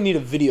that's why we need a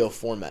video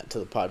format to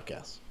the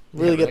podcast.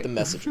 Really Yeah, get right. the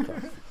message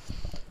across.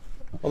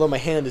 Although my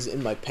hand is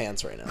in my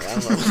pants right now. I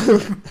don't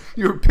know.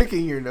 You were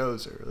picking your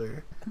nose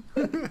earlier.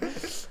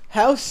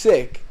 How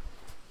sick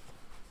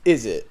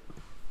is it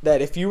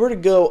that if you were to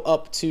go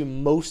up to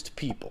most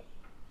people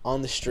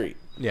on the street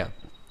Yeah.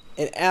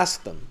 and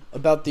ask them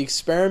about the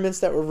experiments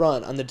that were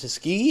run on the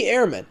Tuskegee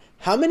Airmen,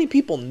 how many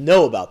people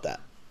know about that?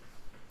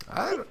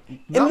 Not And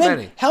then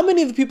many. how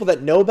many of the people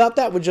that know about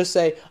that would just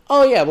say,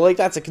 oh yeah, well, like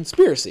that's a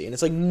conspiracy? And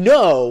it's like,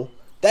 no,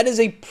 that is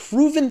a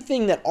proven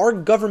thing that our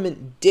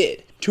government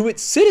did to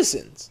its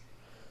citizens.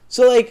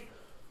 So like,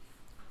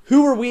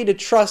 who are we to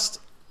trust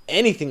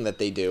anything that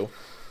they do?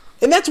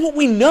 And that's what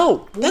we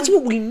know. That's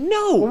what we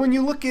know. Well, when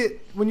you look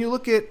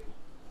at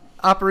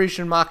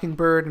Operation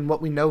Mockingbird and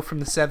what we know from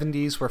the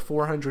 70s, where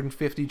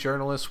 450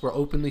 journalists were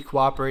openly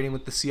cooperating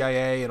with the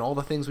CIA, and all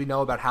the things we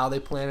know about how they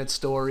planted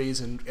stories,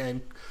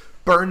 and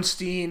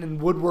Bernstein and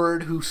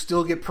Woodward, who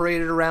still get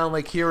paraded around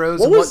like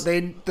heroes,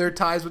 their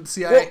ties with the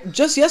CIA. Well,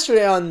 just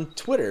yesterday on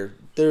Twitter,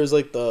 there was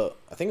like I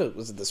think it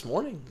was this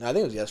morning. No, I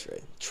think it was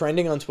yesterday.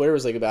 Trending on Twitter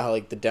was like about how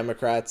like the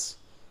Democrats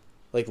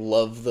like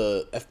love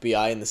the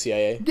FBI and the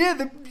CIA. Yeah,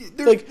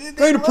 they're Like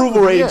great love approval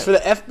them, ratings yeah. for the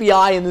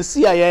FBI and the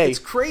CIA. It's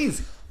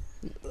crazy.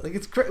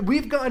 Like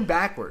we've gone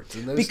backwards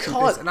in those two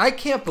Because- things, and I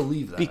can't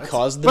believe that.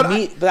 because But but I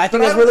think but that's I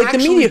where don't like the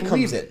actually media believe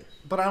comes it. in.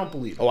 But I don't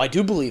believe it. Oh, I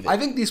do believe it. I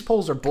think these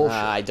polls are bullshit.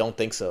 I don't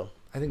think so.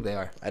 I think they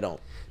are. I don't.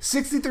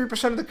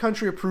 63% of the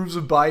country approves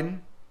of Biden.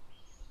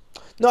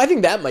 No, I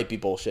think that might be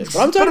bullshit. But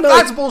I'm But talking if about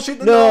that's bullshit,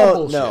 then they're all no,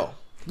 bullshit. no.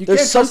 You There's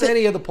can't trust something-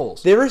 any of the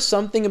polls. There is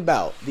something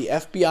about the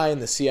FBI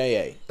and the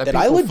CIA That that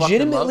I people fucking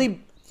legitimately,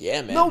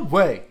 yeah, man, No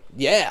way.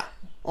 yeah,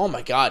 oh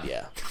my god,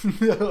 yeah.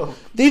 No.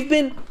 They've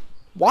been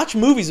watch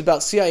movies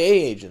about CIA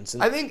agents,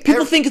 and I think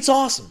people think it's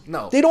awesome.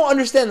 No. they don't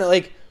understand that.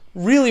 Like,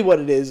 really, what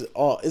it is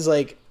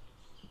like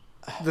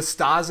The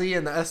Stasi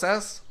and the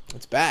SS.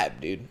 it's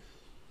bad, dude. Did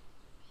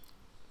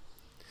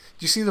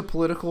you see the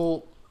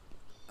political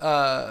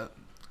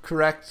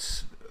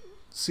correct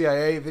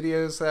CIA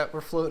videos that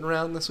were floating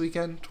around this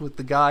weekend with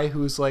the guy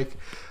who's like,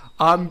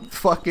 I'm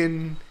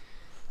fucking...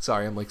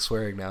 Sorry, I'm like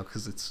swearing now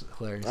because it's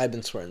hilarious. I've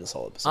been swearing this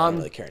whole episode. I don't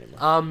really care anymore.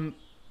 I'm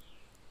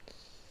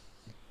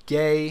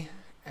gay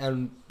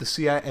and the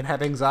CIA and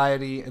have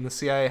anxiety, and the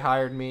CIA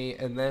hired me,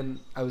 and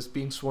then I was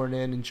being sworn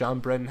in, and John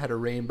Brennan had a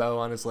rainbow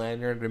on his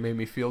lanyard, and it made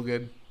me feel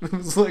good. It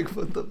was like,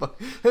 what the fuck?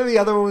 And the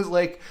other one was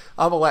like,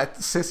 I'm a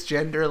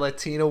cisgender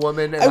Latina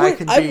woman, and I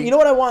can be... You know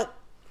what I want?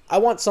 I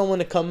want someone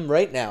to come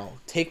right now,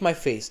 take my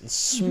face, and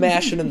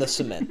smash it in the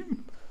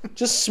cement.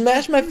 Just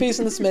smash my face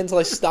in the cement until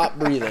I stop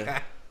breathing.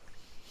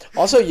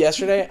 Also,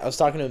 yesterday, I was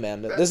talking to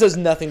Amanda. This has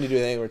nothing to do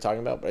with anything we're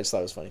talking about, but I just thought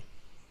it was funny.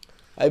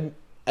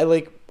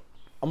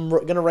 I'm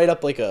gonna write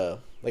up like a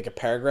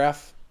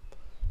paragraph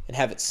and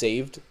have it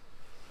saved.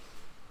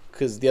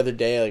 Because the other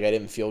day, like, I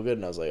didn't feel good,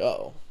 and I was like,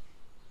 oh.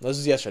 This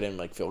was yesterday, I didn't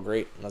like feel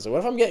great. And I was like, what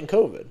if I'm getting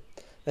COVID? And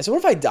I said, what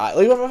if I die?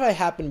 Like, what if I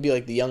happen to be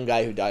like the young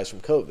guy who dies from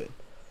COVID?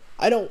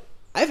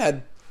 I've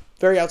had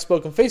very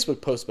outspoken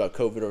Facebook posts about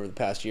COVID over the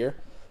past year,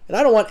 and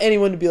I don't want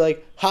anyone to be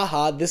like,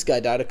 haha, this guy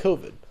died of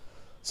COVID.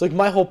 So like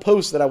my whole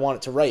post that I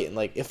wanted to write, and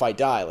like if I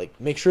die, like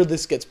make sure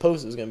this gets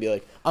posted, is gonna be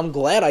like, I'm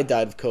glad I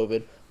died of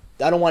COVID.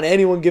 I don't want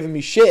anyone giving me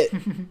shit.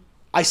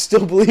 I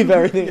still believe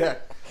everything. Yeah,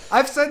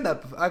 I've said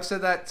that. I've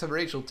said that to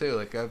Rachel too.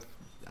 Like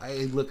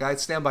I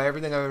stand by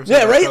everything I've ever said.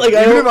 Yeah, right? Like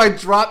Like, even if I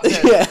drop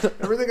dead, Yeah.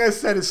 everything I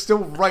said is still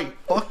right.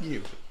 Fuck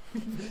you.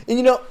 And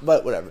you know,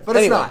 but whatever. But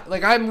anyway, it's not.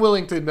 Like, I'm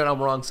willing to admit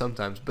I'm wrong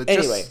sometimes. But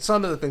Anyway. just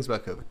some of the things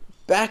about COVID.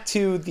 back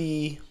to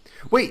the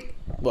Wait.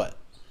 what?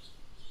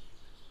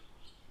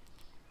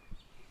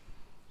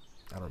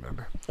 I don't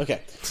remember.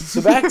 Okay,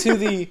 so back to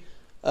the.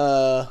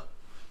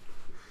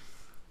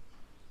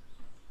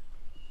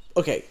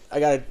 Okay,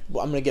 I'm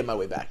gonna get my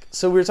way back.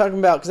 So we were talking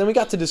about, because then we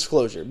got to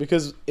disclosure,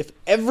 because if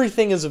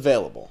everything is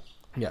available,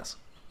 Yes.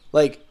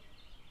 like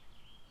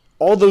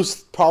all those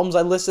problems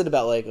I listed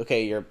about, like,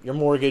 okay, your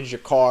mortgage, your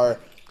car,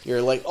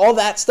 your like all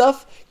that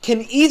stuff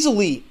can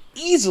easily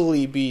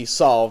be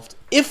solved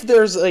if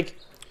there's like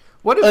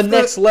What if a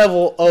next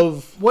level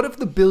of What if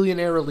the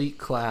billionaire elite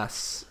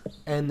class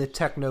and the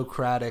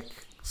technocratic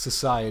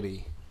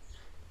society,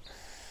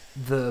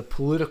 the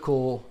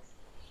political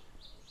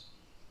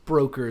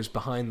brokers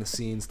behind the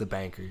scenes, the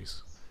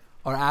bankers,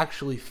 are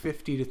actually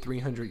 50 to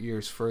 300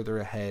 years further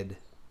ahead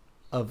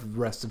of the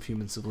rest of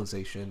human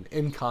civilization,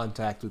 in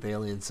contact with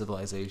alien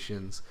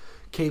civilizations,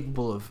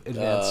 capable of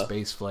advanced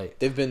space flight?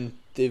 they've been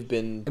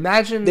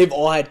Imagine they've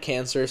all had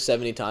cancer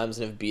 70 times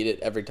and have beat it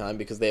every time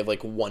because they have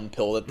like one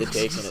pill that they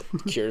take and it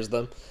cures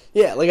them.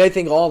 Yeah, like I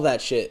think all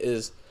that shit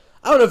is,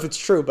 I don't know if it's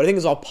true, but I think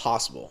it's all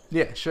possible.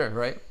 Yeah, sure,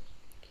 right?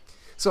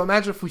 So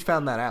imagine if we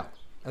found that out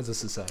as a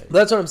society. But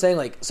that's what I'm saying.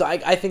 Like, so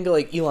I think of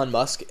like Elon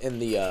Musk and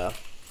the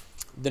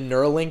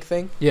Neuralink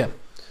thing. Yeah.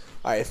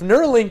 All right, if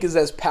Neuralink is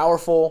as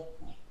powerful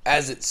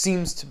as it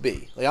seems to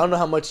be, like I don't know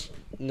how much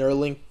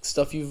Neuralink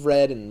stuff you've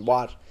read and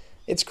watched.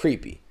 It's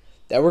creepy.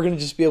 that we're going to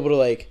just be able to,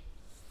 like,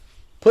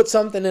 put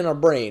something in our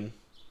brain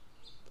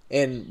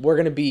and we're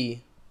going to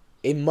be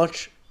a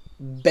much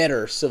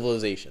better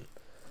civilization.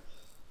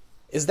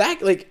 Is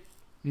that, like...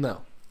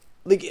 No.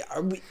 Like,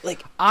 are we,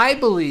 like... I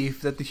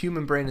believe that the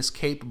human brain is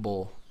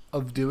capable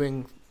of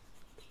doing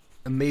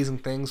amazing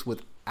things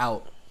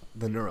without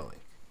the Neuralink.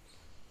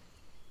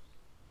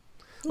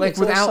 Like,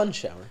 without sun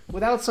shower.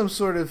 Without some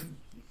sort of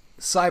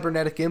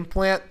cybernetic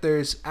implant,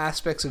 there's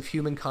aspects of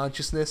human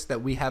consciousness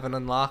that we haven't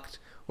unlocked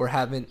or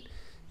haven't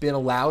been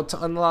allowed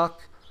to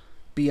unlock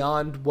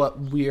beyond what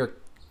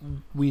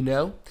we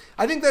know.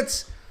 I think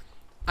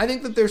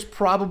that there's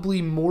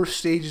probably more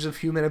stages of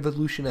human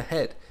evolution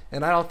ahead,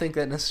 and I don't think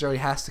that necessarily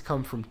has to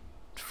come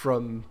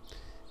from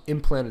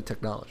implanted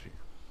technology.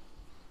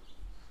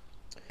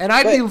 And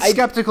I'd be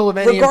skeptical of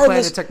any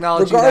implanted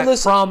technology that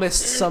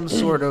promised some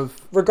sort of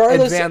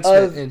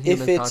advancement in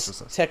human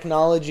consciousness. If it's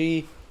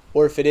technology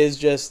or if it is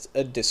just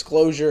a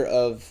disclosure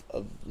of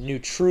new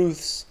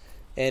truths,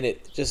 and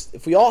it just,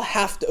 if we're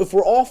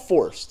all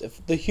forced,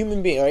 if the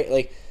human being, right,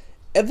 like,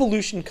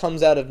 evolution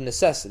comes out of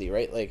necessity,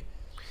 right? Like,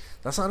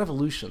 that's not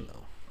evolution,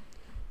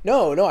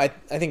 though. No, I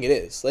think it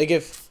is. Like,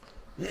 if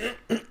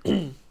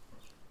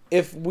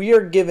we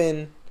are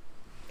given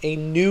a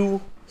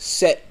new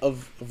set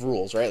of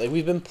rules, right? Like,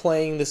 we've been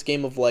playing this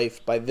game of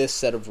life by this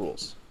set of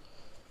rules.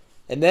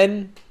 And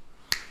then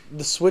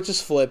the switch is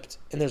flipped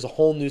and there's a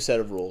whole new set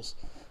of rules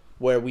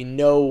where we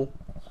know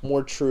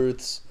more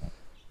truths,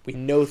 we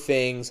know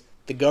things,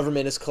 the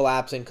government is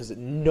collapsing because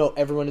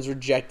everyone is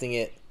rejecting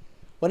it.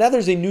 Well, now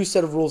there's a new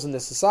set of rules in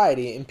this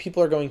society and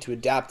people are going to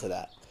adapt to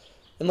that.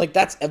 And, like,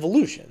 that's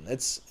evolution.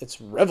 It's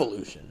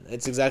revolution.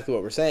 It's exactly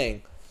what we're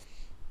saying.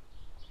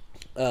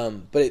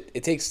 But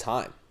it takes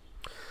time.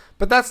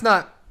 But that's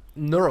not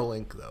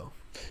Neuralink, though.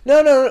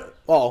 No.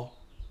 Well,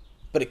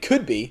 but it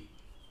could be.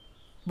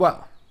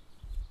 Well,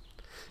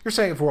 you're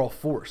saying if we're all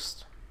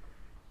forced.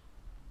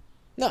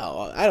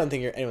 No, I don't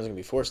think anyone's going to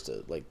be forced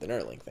to, like, the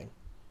Neuralink thing.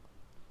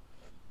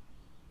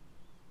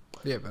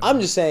 Yeah, but I'm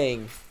just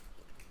saying,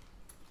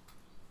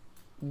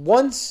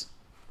 once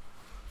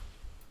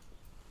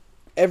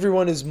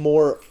everyone is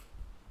more...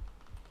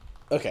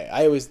 Okay,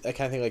 I kind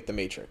of think like the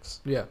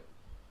Matrix. Yeah.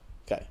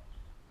 Okay.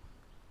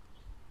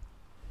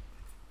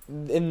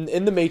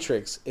 In the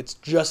Matrix, it's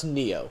just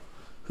Neo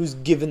who's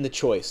given the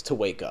choice to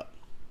wake up.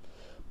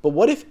 But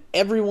what if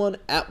everyone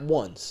at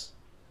once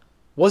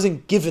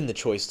wasn't given the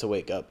choice to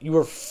wake up? You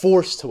were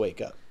forced to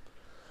wake up.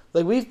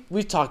 Like,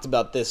 we've talked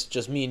about this,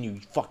 just me and you,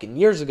 fucking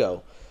years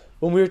ago,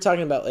 when we were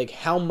talking about, like,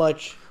 how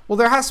much... Well,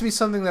 there has to be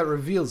something that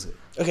reveals it.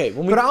 Okay,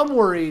 but I'm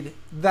worried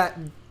that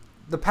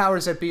the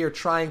powers that be are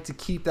trying to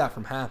keep that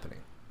from happening.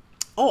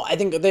 Oh, I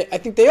think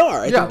they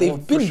are. I think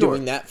they've been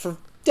doing that for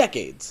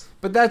decades.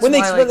 But that's when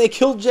they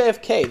killed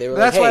JFK, they were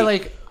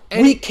like,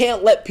 "Hey, we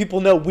can't let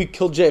people know we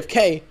killed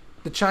JFK."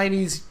 The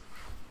Chinese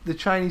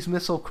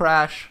missile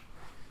crash,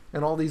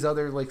 and all these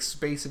other, like,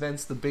 space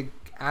events. The big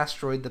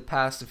asteroid that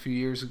passed a few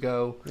years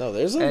ago. No,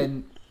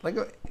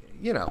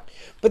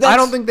 But I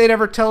don't think they'd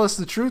ever tell us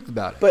the truth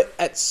about it. But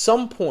at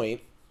some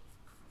point,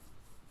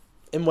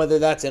 and whether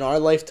that's in our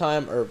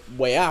lifetime or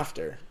way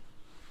after.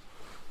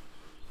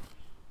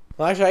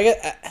 Well, actually,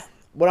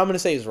 what I'm going to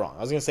say is wrong.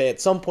 I was going to say at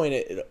some point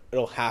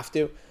it'll have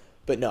to,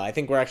 but no, I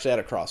think we're actually at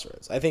a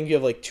crossroads. I think you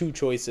have, like, two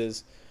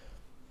choices.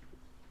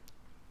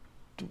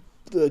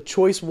 The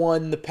choice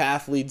one, the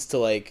path leads to,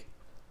 like,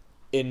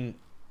 in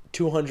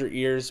 200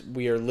 years,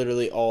 we are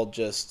literally all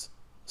just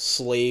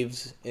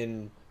slaves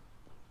in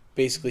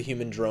basically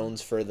human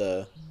drones for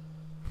the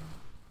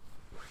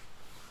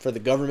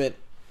government.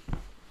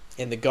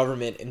 And the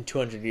government in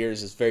 200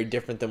 years is very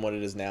different than what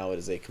it is now. It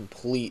is a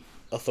complete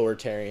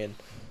authoritarian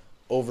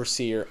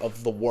overseer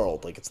of the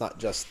world. Like, it's not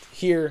just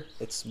here.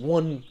 It's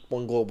one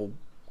global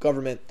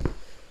government,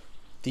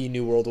 the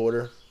New World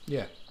Order.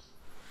 Yeah.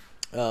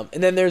 And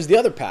then there's the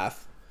other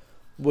path,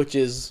 which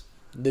is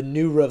the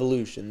new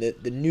revolution,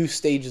 the new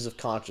stages of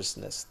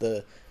consciousness,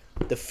 the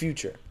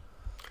future.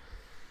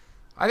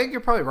 I think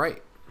you're probably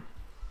right.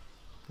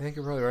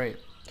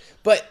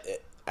 But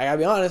I gotta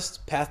be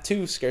honest, path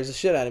 2 scares the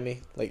shit out of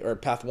me. Like, or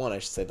path 1, I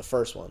should say, the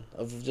first one.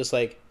 Of just,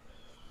 like,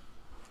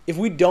 if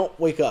we don't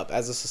wake up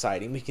as a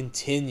society and we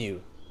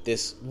continue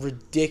this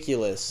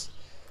ridiculous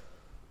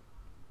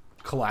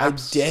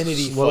collapse,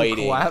 identity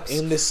fighting,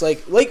 and this,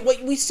 like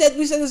what we said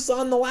this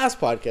on the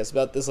last podcast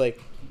about this, like,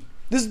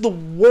 this is the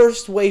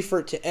worst way for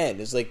it to end.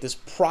 It's like this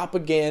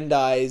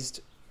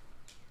propagandized,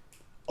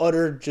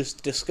 utter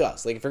just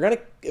disgust. Like, if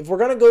we're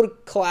gonna go to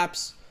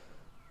collapse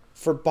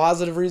for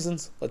positive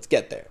reasons, let's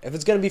get there. If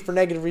it's gonna be for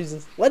negative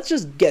reasons, let's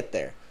just get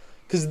there,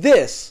 because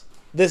this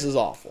is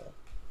awful.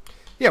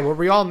 Yeah, well,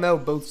 we all know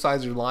both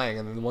sides are lying,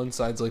 and then one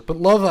side's like, "But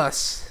love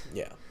us."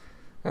 Yeah.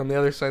 And the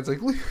other side's like,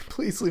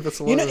 "Please leave us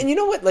alone." You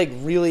know what, like,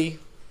 really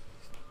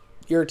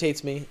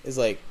irritates me is,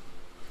 like,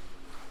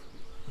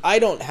 I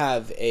don't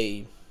have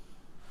a,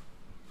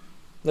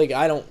 like,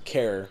 I don't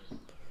care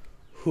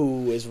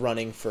who is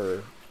running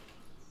for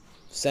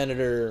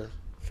senator,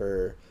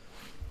 for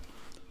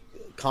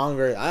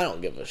Congress. I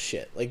don't give a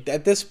shit. Like,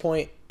 at this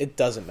point, it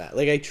doesn't matter.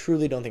 Like, I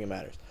truly don't think it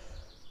matters.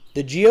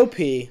 The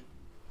GOP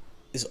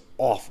is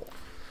awful.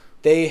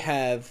 They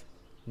have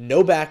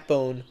no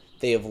backbone.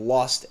 They have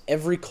lost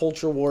every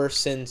culture war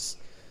since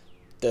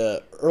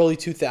the early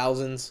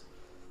 2000s.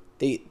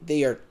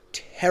 They are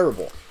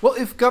terrible. Well,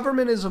 if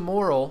government is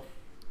immoral,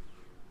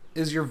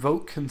 is your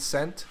vote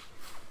consent?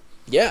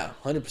 Yeah,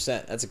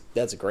 100%.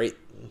 That's a great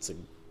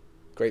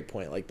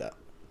point. I like that.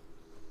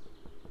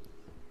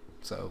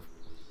 So,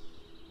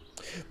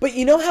 but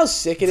you know how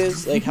sick it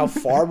is, like how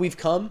far we've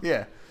come?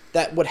 yeah.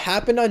 That what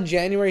happened on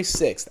January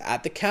 6th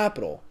at the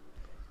Capitol,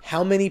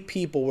 how many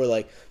people were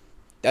like,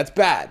 that's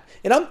bad.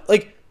 And I'm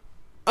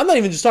not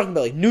even just talking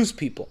about like news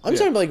people. I'm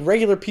talking about like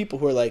regular people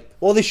who are like,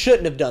 well, they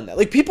shouldn't have done that.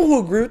 Like people who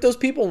agree with those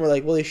people and were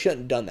like, well, they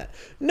shouldn't have done that.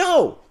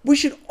 No, we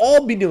should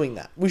all be doing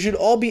that. We should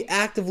all be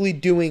actively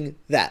doing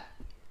that.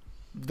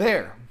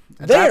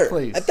 At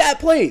that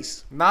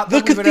place. Not the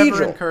that we would ever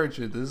cathedral. encourage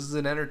it. This is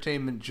an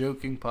entertainment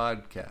joking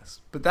podcast.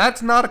 But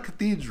that's not a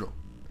cathedral.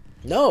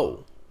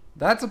 No.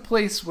 That's a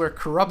place where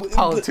corrupt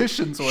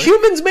politicians work.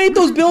 Humans made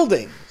those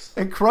buildings.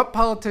 And corrupt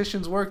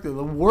politicians work there.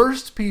 The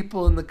worst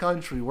people in the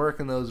country work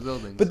in those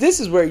buildings. But this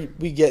is where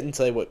we get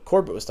into like what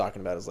Corbett was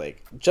talking about. Is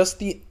like just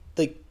the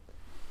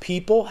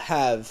people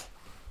have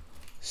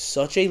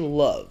such a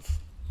love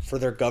for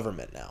their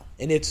government now,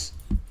 and it's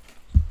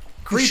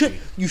creepy.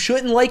 You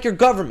shouldn't like your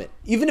government,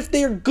 even if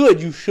they are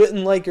good. You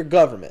shouldn't like your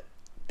government.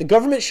 The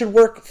government should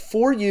work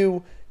for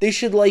you. They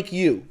should like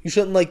you. You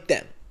shouldn't like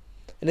them.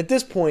 And at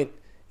this point,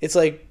 it's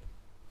like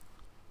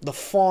the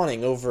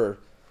fawning over,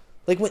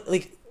 like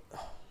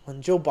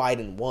when Joe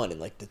Biden won and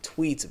like the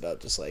tweets about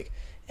just like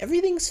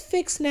everything's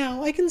fixed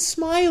now. I can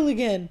smile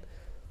again.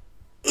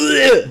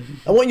 Ugh!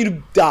 I want you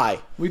to die.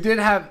 We did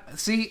have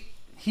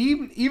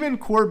even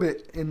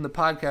Corbett in the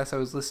podcast I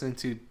was listening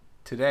to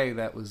today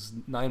that was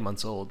 9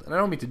 months old, and I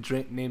don't mean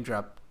to name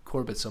drop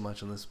Corbett so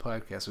much on this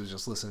podcast. I was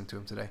just listening to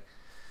him today,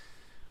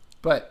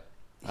 but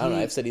I don't know.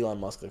 I've said Elon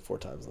Musk like 4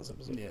 times in this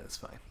episode. Yeah, that's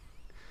fine.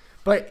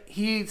 But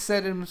he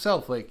said it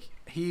himself, like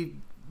he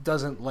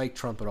doesn't like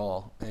Trump at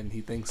all, and he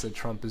thinks that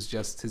Trump is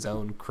just his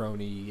own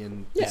crony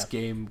in this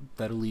game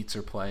that elites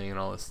are playing and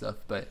all this stuff.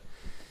 But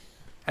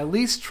at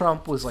least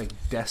Trump was like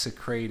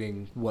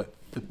desecrating what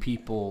the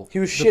people, he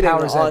was the shitting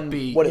powers on that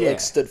be, what it like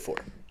stood for.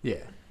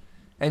 Yeah,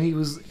 and he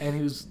was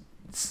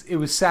it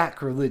was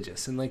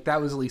sacrilegious, and like that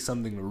was at least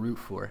something to root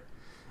for,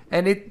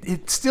 and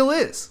it still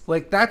is.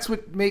 Like that's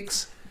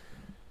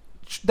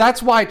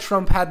why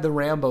Trump had the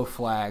Rambo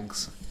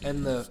flags,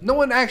 and no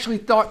one actually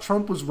thought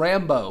Trump was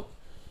Rambo.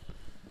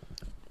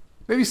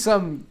 Maybe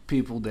some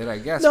people did, I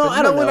guess. No, but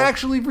I don't no one know.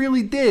 actually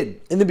really did.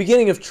 In the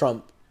beginning of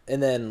Trump,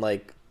 and then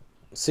like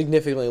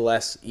significantly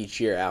less each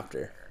year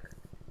after,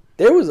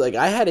 there was like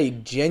I had a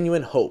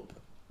genuine hope.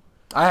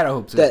 I had a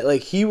hope too. That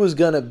like he was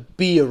gonna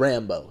be a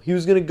Rambo. He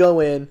was gonna go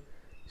in,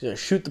 he's gonna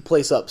shoot the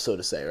place up, so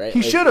to say, right?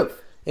 He should have.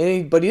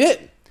 But he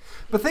didn't.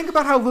 But think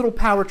about how little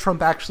power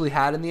Trump actually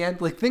had in the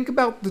end. Like think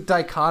about the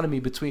dichotomy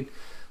between,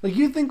 like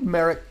you think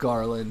Merrick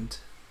Garland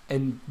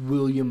and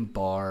William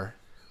Barr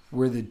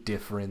were the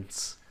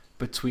difference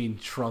between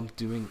Trump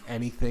doing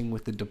anything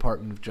with the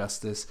Department of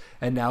Justice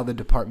and now the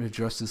Department of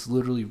Justice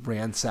literally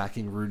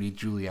ransacking Rudy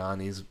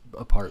Giuliani's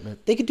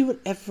apartment. They could do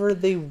whatever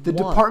they want. The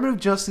Department of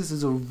Justice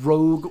is a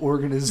rogue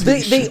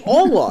organization. They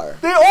all are.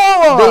 They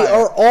all are. They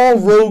are all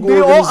rogue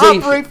they organizations. They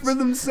all operate for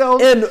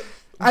themselves and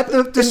at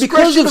the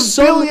discretion of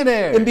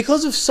billionaires. And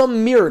because of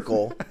some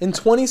miracle in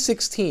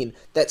 2016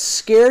 that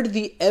scared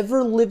the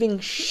ever-living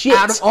shit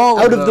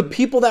out of the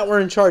people that were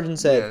in charge and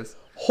said, yes,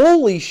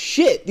 holy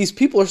shit, these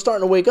people are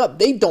starting to wake up.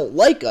 They don't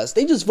like us.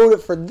 They just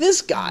voted for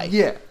this guy.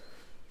 Yeah.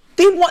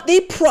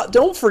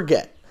 Don't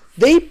forget,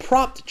 they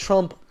propped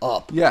Trump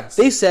up. Yes.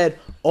 They said,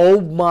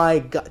 oh my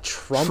God,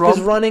 Trump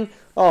is running.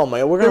 Oh my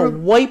God, we're going to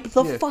wipe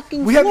the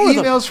fucking we floor. We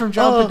have emails from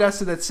John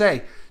Podesta that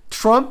say,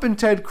 Trump and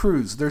Ted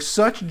Cruz, they're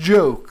such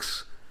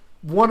jokes.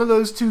 One of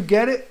those two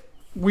get it,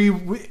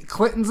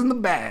 Clinton's in the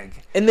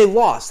bag. And they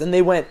lost, and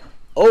they went,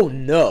 oh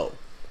no.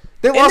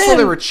 They lost when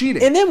they were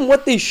cheating. And then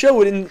what they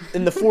showed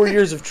in the 4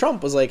 years of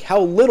Trump was like how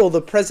little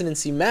the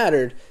presidency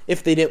mattered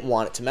if they didn't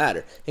want it to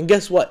matter. And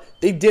guess what?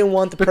 They didn't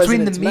want the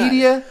president to matter. Between the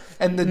media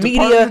and the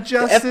Department of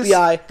Justice, the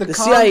FBI, the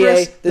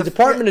CIA, the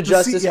Department of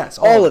Justice,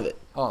 all of it.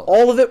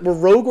 All of it were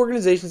rogue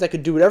organizations that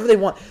could do whatever they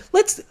want.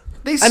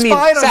 They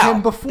spied on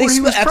him before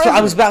he was president. That's what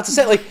I was about to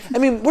say. Like, I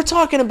mean, we're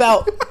talking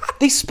about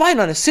they spied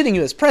on a sitting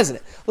U.S.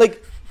 president.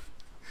 Like,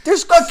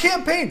 there's a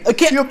campaign. The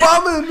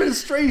Obama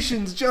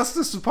administration's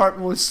Justice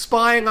Department was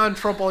spying on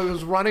Trump while he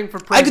was running for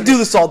president. I could do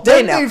this all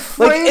day now. They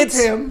framed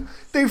him.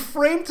 They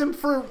framed him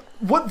for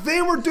what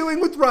they were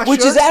doing with Russia.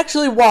 Which is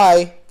actually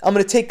why I'm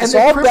going to take this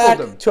all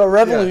back to a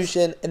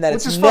revolution, and that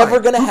it's never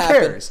going to happen.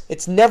 Cares?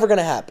 It's never going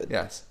to happen.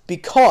 Yes.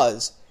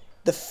 Because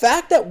the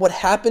fact that what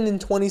happened in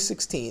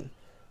 2016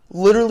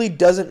 literally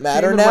doesn't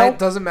matter now.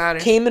 Doesn't matter.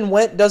 Came and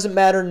went, doesn't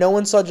matter. No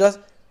one saw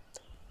justice.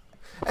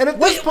 And at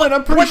this point,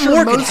 I'm pretty sure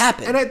more could most.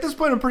 happen? And at this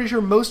point, I'm pretty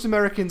sure most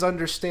Americans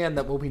understand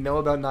that what we know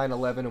about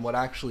 9/11 and what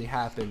actually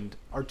happened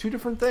are two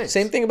different things.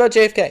 Same thing about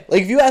JFK.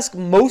 Like, if you ask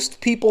most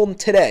people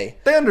today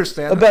They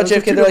understand about that. Those are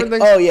JFK, two they're like,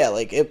 different things. "Oh yeah,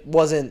 like it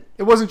wasn't.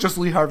 It wasn't just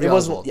Lee Harvey It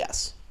wasn't. Oswald.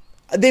 Yes,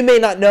 they may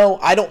not know.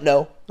 I don't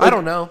know. I Like,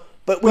 don't know,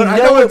 but we I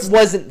know it it's-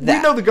 wasn't that.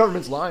 We know the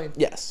government's lying.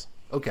 Yes.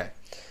 Okay.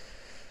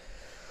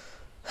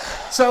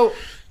 So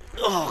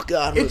Oh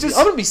God, it just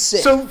I'm gonna be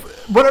sick. So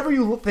whatever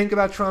you think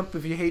about Trump,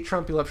 if you hate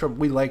Trump, you love Trump.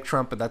 We like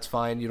Trump, but that's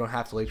fine. You don't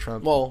have to like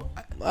Trump. well,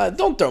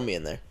 don't throw me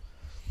in there.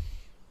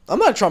 I'm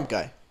not a Trump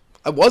guy.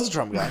 I was a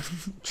Trump guy.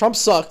 Trump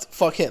sucked.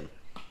 Fuck him.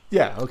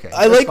 Yeah. Okay.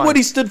 I that's like fine. what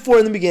he stood for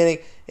in the beginning,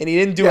 and he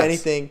didn't do Yes.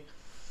 anything.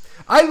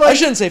 I I like.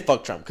 shouldn't say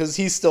fuck Trump because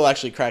he still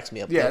actually cracks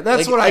me up. Yeah, Like,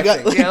 that's what I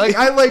think. Yeah, like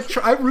I like.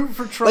 I root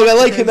for Trump. like I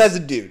like him because as a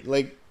dude.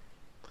 Like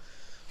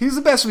he's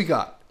the best we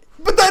got.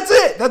 But that's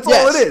it. That's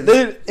yes, all it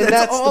is. and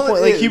that's the all point.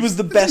 it Like is. he was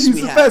the best He's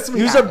we the had. best we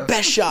He was our have.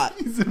 best shot.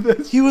 He's the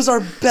best. He was our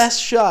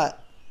best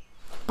shot.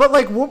 But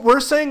like what we're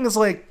saying is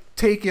like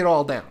take it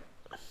all down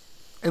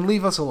and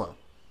leave us alone.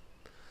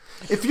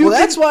 If you Well,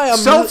 that's why I'm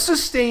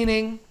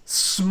self-sustaining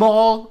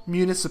small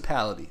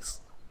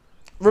municipalities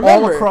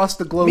Remember, all across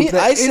the globe I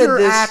that said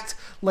interact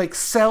like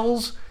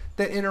cells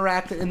that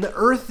interact, and the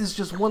Earth is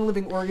just one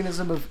living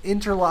organism of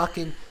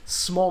interlocking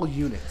small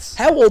units.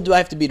 How old do I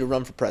have to be to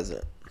run for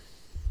president?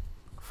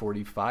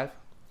 45?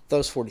 That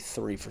was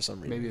 43 for some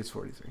reason. Maybe it's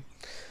 43.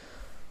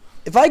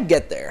 If I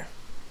get there,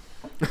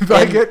 If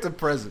I get to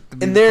president, to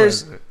be and the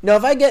there's president. no,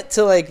 if I get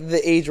to like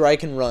the age where I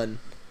can run,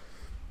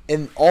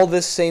 and all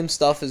this same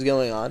stuff is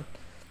going on,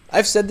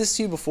 I've said this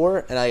to you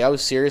before, and I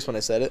was serious when I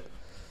said it.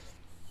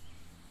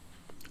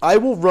 I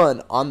will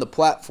run on the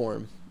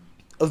platform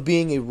of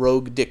being a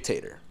rogue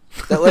dictator.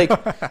 That like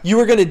you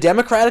are going to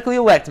democratically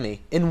elect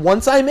me, and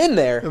once I'm in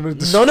there, I'm gonna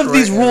none of destroy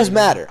these rules everything.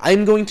 matter.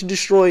 I'm going to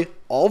destroy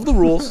all of the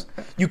rules.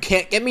 You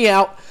can't get me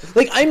out.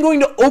 Like I'm going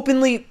to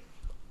openly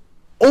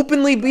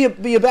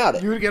be about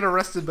it. You would get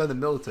arrested by the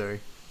military.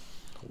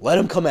 Let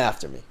them come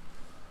after me.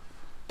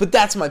 But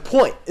that's my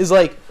point. Is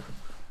like,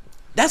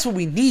 that's what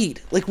we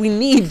need. Like we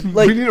need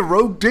like We need a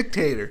rogue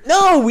dictator.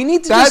 no, we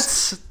need to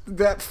just That's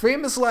that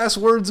famous last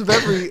words of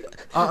every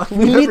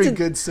We need every to-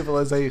 good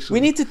civilization. we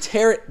need to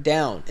tear it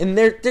down. And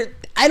there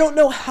I don't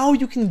know how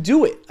you can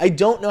do it. I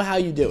don't know how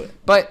you do it.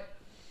 but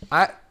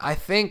I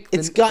think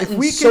It's if gotten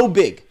we so could-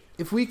 big.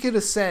 If we could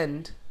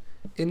ascend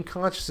in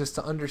consciousness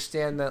to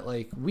understand that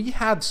like we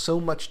have so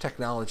much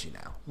technology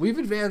now, we've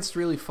advanced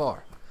really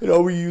far. And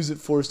all we use it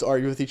for is to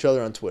argue with each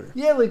other on Twitter.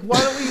 Yeah, like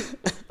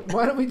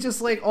why don't we just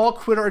like all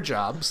quit our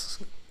jobs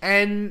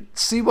and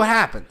see what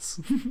happens?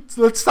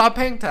 So let's stop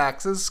paying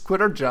taxes, quit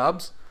our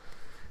jobs,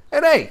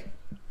 and hey.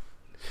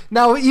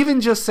 Now,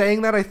 even just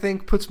saying that, I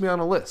think puts me on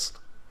a list.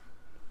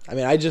 I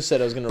mean, I just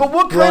said I was going to But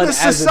what run kind of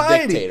as a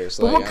society? dictator.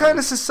 So But like, what kind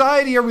of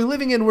society are we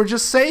living in? Where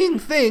just saying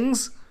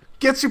things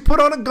gets you put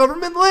on a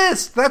government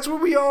list. That's where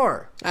we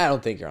are. I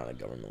don't think you're on a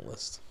government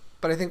list.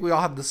 But I think we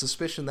all have the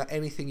suspicion that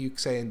anything you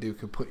say and do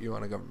could put you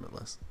on a government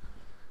list.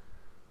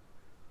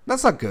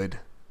 That's not good.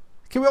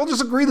 Can we all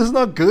just agree this is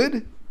not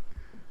good?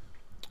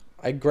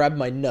 I grabbed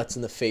my nuts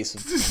in the face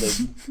of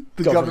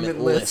the, Government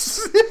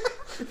lists.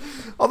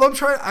 Although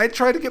I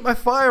try to get my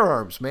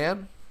firearms,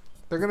 man.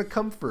 They're gonna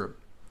come through.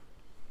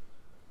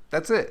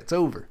 That's it. It's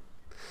over.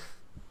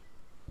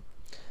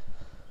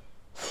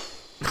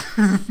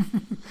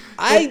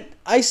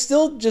 I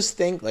still just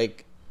think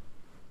like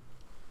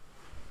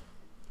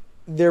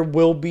there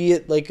will be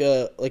like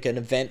an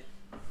event,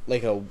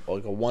 like a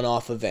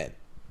one-off event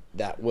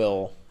that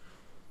will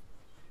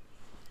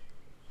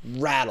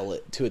rattle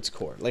it to its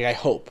core. Like I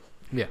hope,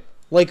 Yeah.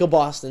 like a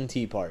Boston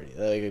Tea Party,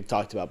 like I've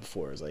talked about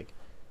before, is like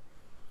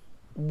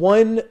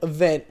one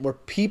event where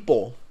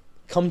people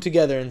come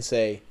together and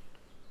say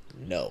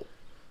no.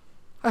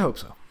 I hope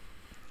so.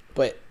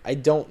 But I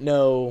don't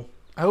know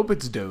I hope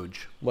it's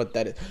Doge. what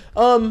that is.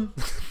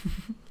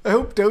 I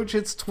hope Doge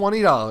hits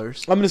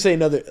 $20 I'm gonna say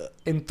another.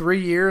 in 3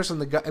 years,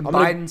 and gonna-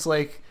 Biden's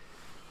like,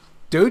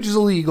 Doge is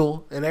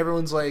illegal, and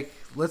everyone's like,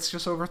 let's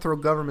just overthrow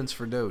governments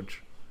for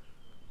Doge.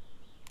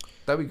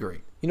 That'd be great.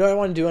 You know what I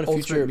want to do on a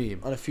Ultimate future meme.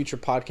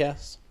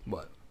 podcast?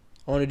 What?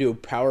 I want to do a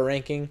power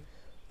ranking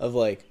of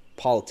like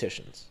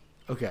politicians,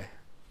 Okay.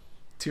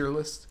 Tier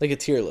list. like a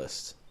tier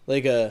list,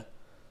 like a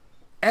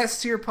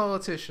S tier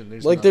politician.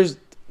 There's like none. there's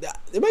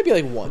it might be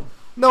like one.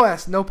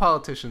 no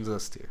politicians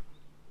S tier.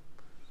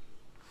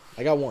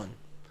 I got one.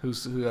 Who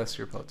S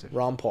tier politician?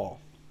 Ron Paul.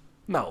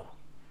 No.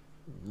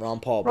 Ron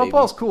Paul. Ron baby.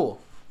 Paul's cool,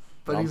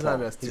 but Ron he's Paul.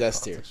 not S tier. He's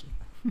S tier.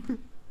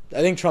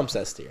 I think Trump's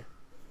S tier.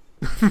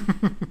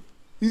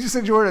 You just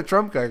said you weren't a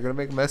Trump guy. You're gonna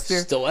make him S tier.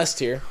 Still S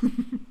tier.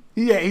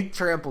 Yeah, he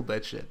trampled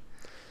that shit.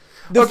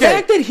 The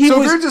fact that he so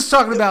was. we're just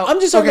talking about. I'm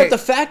just talking okay, about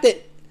the fact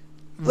that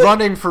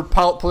running for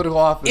political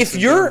office. if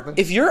and you're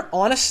everything. if you're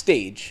on a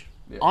stage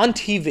on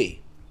TV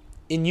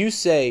and you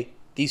say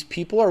these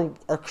people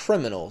are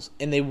criminals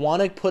and they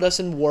want to put us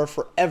in war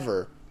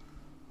forever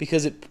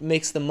because it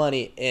makes the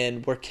money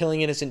and we're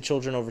killing innocent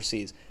children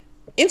overseas.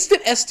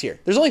 Instant S tier.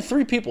 There's only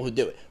 3 people who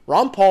do it.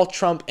 Ron Paul,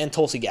 Trump, and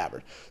Tulsi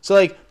Gabbard. So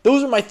like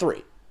those are my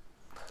 3.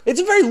 It's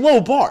a very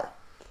low bar.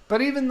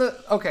 But even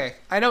okay,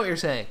 I know what you're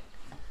saying.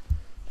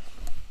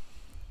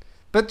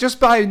 But just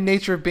by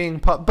nature of being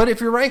but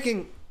if you're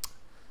ranking,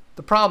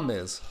 the problem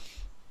is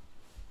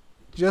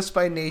just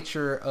by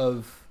nature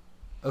of,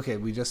 okay,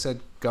 we just said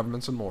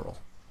government's immoral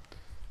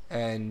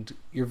and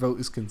your vote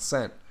is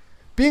consent.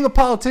 Being a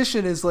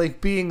politician is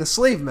like being a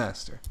slave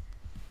master.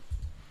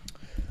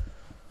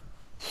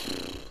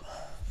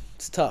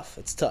 It's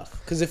tough.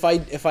 Because if I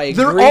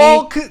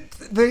agree,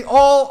 they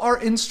all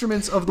are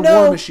instruments of the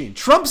war machine.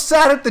 Trump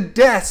sat at the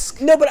desk.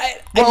 No, but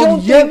I while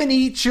don't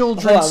Yemeni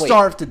children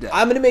starved to death.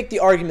 I'm going to make the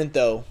argument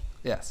though.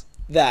 Yes.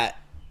 That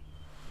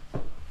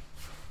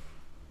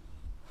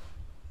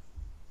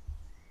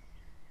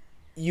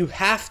you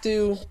have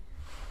to.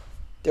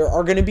 There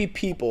are going to be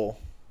people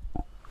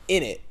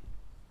in it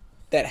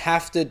that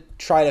have to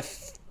try to.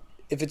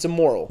 If it's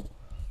immoral,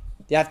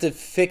 you have to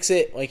fix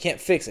it. Well, you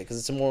can't fix it because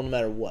it's immoral no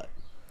matter what.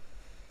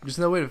 There's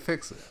no way to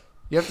fix it.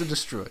 You have to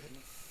destroy it.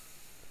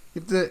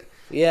 You have to...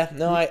 Yeah,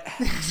 no, I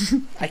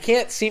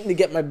can't seem to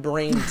get my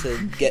brain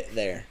to get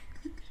there.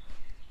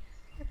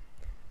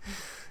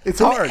 It's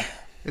hard.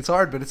 It's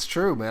hard, but it's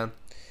true, man.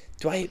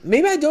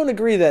 Maybe I don't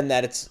agree then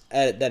that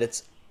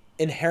it's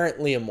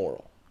inherently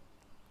immoral.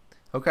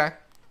 Okay.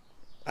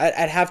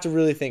 I'd have to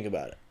really think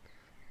about it.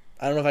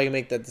 I don't know if I can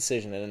make that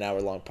decision in an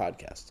hour-long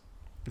podcast.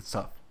 It's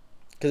tough.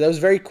 Because I was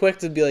very quick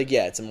to be like,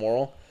 yeah, it's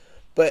immoral,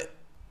 but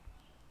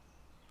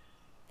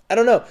I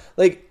don't know.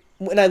 Like,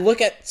 when I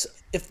look at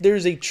if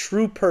there's a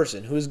true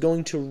person who is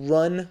going to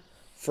run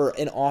for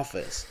an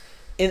office,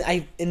 and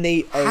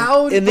they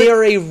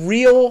are a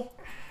real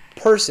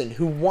person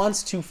who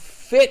wants to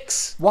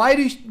fix why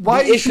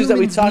issues that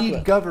we talk need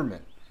about.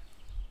 Government?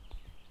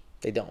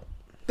 They don't.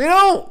 They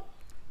don't.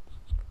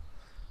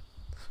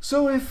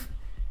 So if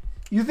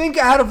you think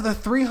out of the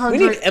 300,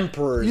 we need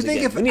emperors. You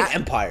think we need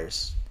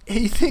empires.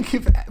 You think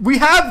if we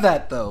have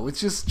that though, it's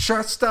just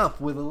dressed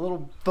up with a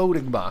little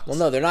voting box. Well,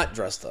 no, they're not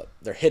dressed up.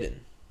 They're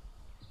hidden.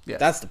 Yeah,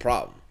 that's the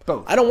problem.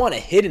 Both. I don't want a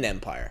hidden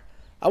empire.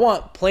 I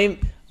want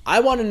plain.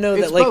 I want to know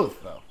that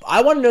both, though.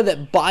 I want to know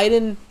that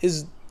Biden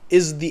is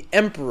the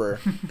emperor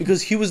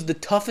because he was the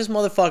toughest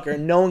motherfucker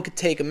and no one could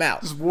take him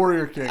out. Just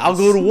warrior king. I'll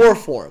go to war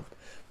for him.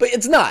 But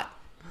it's not.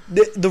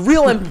 The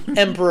real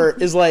emperor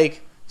is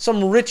like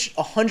some rich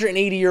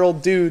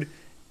 180-year-old dude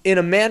in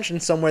a mansion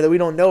somewhere that we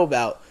don't know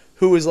about,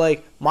 who is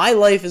like, my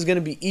life is going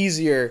to be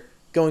easier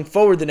going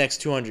forward the next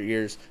 200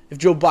 years if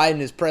Joe Biden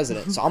is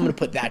president, so I'm going to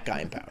put that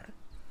guy in power.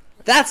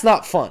 That's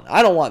not fun.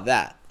 I don't want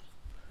that.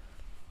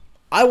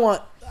 I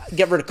want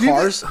get rid of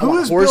cars. Who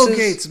is horses. Bill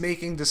Gates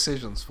making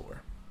decisions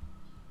for?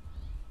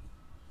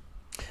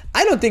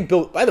 I don't think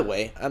Bill... By the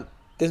way,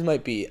 this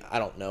might be... I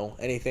don't know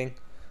anything.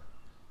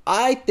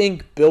 I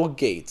think Bill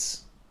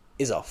Gates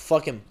is a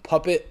fucking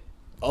puppet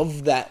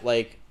of that,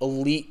 like,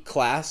 elite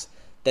class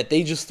that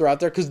they just throw out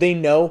there because they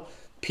know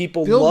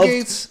people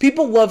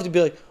love to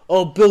be like,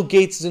 oh, Bill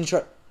Gates is in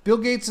charge. Bill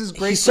Gates is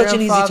great. He's such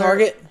an easy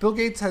target. Bill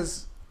Gates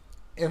has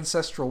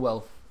ancestral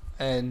wealth,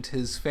 and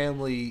his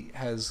family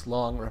has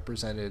long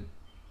represented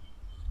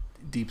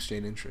deep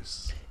state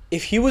interests.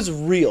 If he was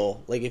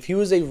real, like if he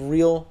was a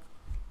real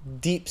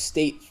deep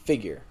state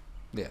figure,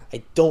 yeah,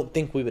 I don't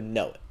think we would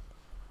know it.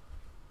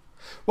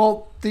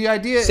 Well, the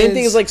idea same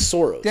thing as like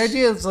Soros. The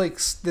idea is like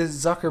the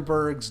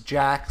Zuckerbergs,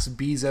 Jacks,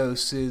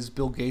 Bezoses,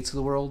 Bill Gates of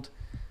the world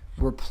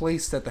were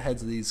placed at the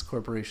heads of these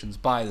corporations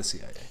by the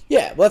CIA.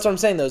 Yeah, well, that's what I'm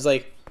saying though. Is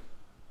like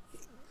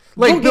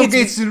Bill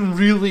Gates didn't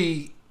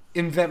really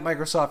invent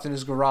Microsoft in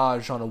his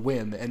garage on a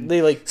whim, and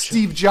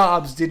Steve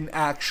Jobs didn't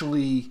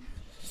actually,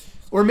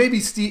 or maybe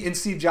in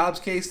Steve Jobs'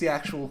 case, the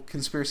actual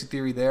conspiracy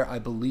theory there, I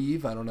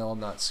believe, I don't know, I'm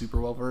not super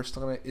well versed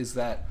on it, is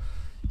that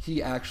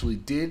he actually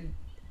did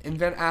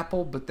invent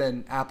Apple, but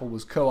then Apple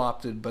was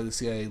co-opted by the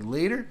CIA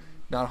later,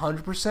 not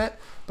 100%,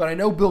 but I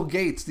know Bill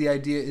Gates, the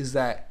idea is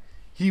that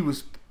he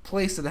was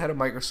placed at the head of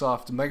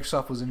Microsoft, and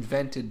Microsoft was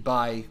invented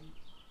by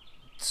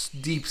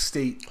deep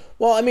state.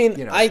 Well, I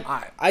mean,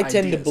 I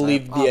tend to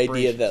believe the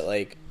idea that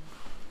like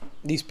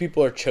these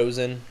people are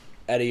chosen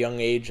at a young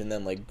age and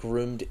then like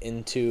groomed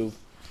into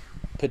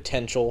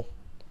potential.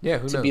 Yeah,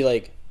 who knows? Be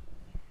like,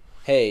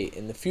 hey,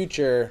 in the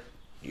future,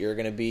 we're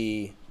gonna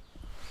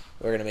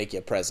make you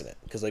a president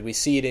because like we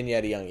see it in you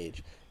at a young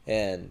age,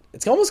 and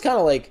it's almost kind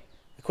of like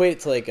equate it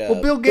to like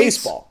Bill Gates,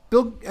 baseball.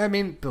 Bill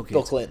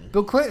Clinton.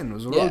 Bill Clinton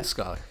was a Rhodes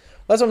Scholar.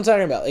 That's what I'm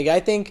talking about. Like I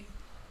think.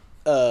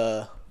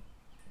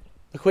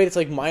 Equate it to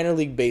like minor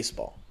league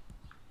baseball.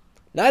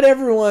 Not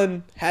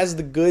everyone has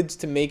the goods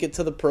to make it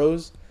to the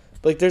pros,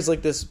 but like there's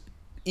like this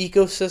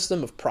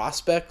ecosystem of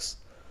prospects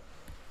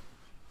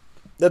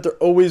that they're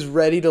always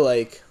ready to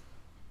like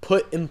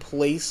put in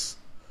place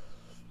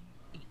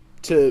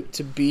to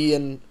be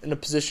in a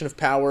position of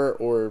power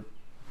or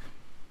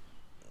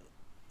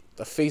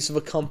the face of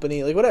a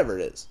company, like whatever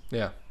it is.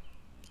 Yeah.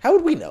 How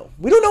would we know?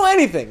 We don't know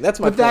anything. That's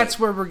my point. But that's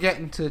where we're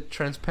getting to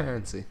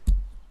transparency.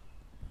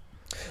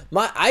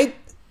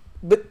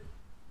 But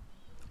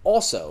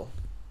also,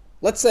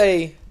 let's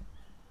say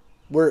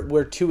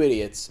we're two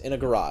idiots in a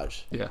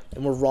garage, yeah,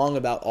 and we're wrong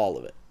about all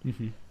of it.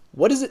 Mm-hmm.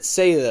 What does it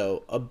say,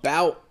 though,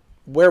 about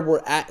where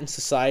we're at in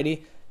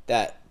society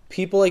that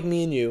people like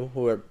me and you,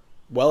 who are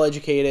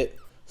well-educated,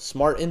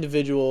 smart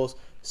individuals,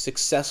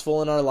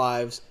 successful in our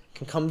lives,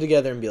 can come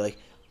together and be like,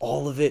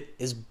 all of it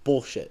is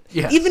bullshit.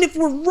 Yes. Even if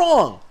we're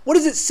wrong, what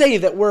does it say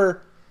that we're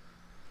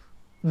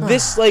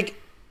this, like,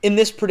 in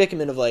this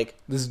predicament of, like...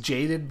 This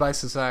jaded by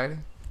society?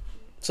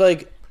 So,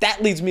 like,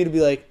 that leads me to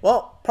be like,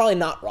 well, probably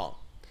not wrong.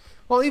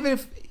 Well, even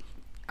if...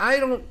 I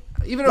don't...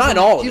 Even Not if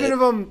all of even it. if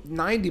I'm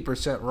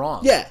 90%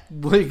 wrong. Yeah.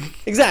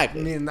 Like...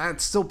 Exactly. I mean,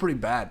 that's still pretty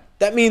bad.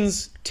 That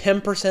means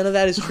 10% of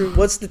that is true.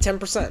 What's the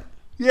 10%?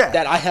 Yeah.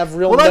 That I have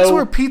real Well, that's no...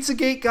 where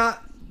Pizzagate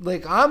got...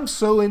 Like, I'm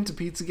so into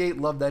Pizzagate.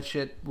 Love that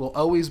shit. Will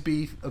always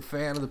be a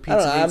fan of the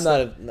Pizzagate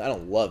stuff. I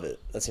don't love it.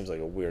 That seems like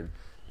a weird...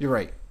 You're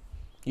right.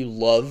 You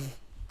love...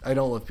 I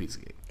don't love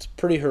Pizzagate. It's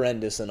pretty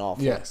horrendous and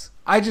awful. Yes.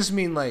 I just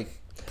mean, like,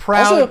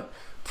 proud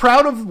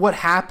of what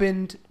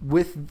happened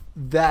with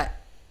that.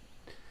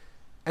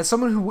 As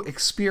someone who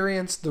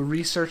experienced the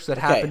research that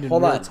happened in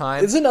real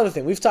time. It's another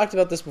thing. We've talked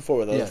about this before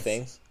with other Yes.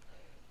 things.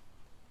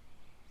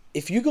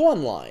 If you go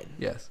online,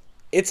 Yes.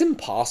 it's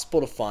impossible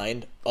to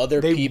find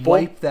other They people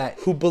wiped that.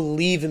 who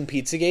believe in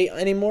Pizzagate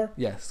anymore.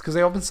 Yes, because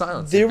they all been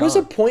silenced. There They're was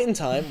a gone. point in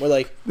time where,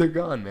 like, They're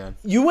gone, man.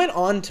 you went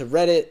on to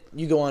Reddit,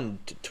 you go on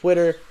to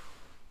Twitter,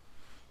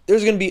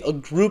 there's going to be a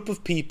group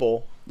of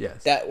people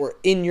Yes. that were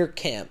in your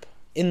camp,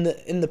 in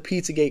the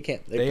Pizzagate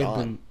camp. They're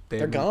gone.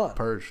 They're gone.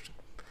 Purged.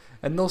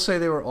 And they'll say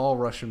they were all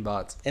Russian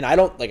bots. And I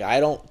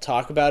don't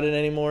talk about it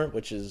anymore,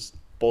 which is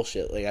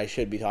bullshit. Like, I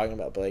should be talking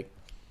about, but, like,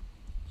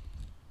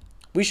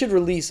 we should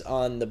release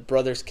on the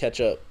Brothers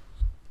Ketchup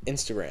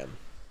Instagram.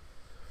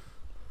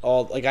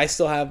 I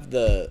still have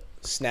the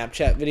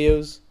Snapchat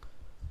videos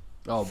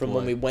from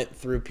when we went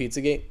through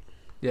Pizzagate.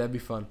 Yeah, it'd be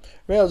fun.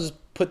 Maybe I'll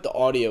just put the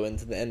audio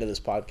into the end of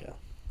this podcast.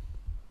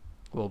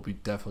 We'll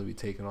definitely be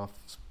taken off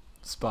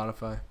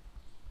Spotify.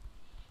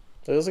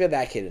 So let's get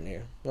that kid in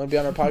here. You want to be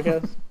on our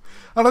podcast?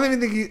 I don't even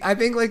think I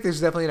think like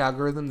there's definitely an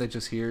algorithm that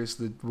just hears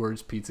the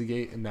words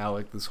Pizzagate and now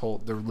like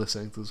they're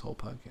listening to this whole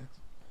podcast.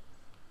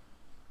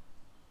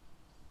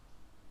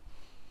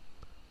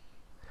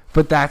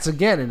 But that's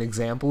again an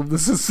example of the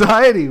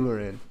society we're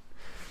in.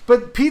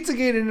 But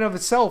Pizzagate in and of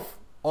itself,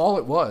 all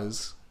it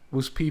was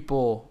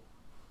people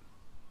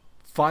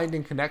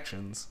finding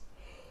connections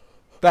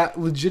that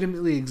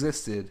legitimately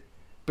existed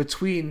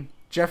between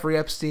Jeffrey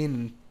Epstein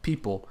and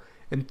people.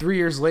 And 3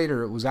 years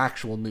later, it was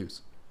actual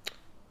news.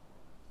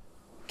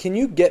 Can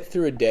you get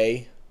through a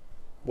day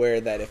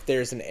where that if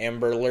there's an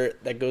Amber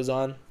Alert that goes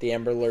on, the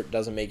Amber Alert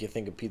doesn't make you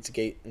think of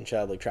Pizzagate and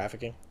child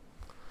trafficking?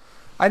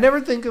 I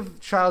never think of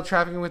child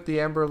trafficking with the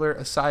Amber Alert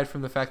aside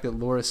from the fact that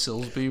Laura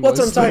Silsby was... Well, that's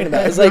what I'm talking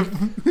about. It's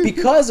like,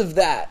 because of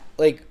that,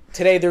 like,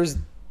 today there's...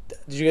 Did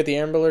you get the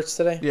Amber Alerts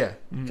today? Yeah.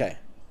 Mm-hmm. Okay.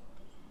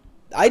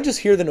 I just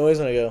hear the noise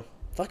and I go,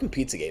 fucking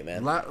Pizzagate,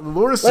 man.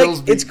 Laura Silsby...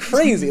 Like, it's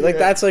crazy. Like, Yeah.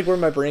 that's like where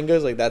my brain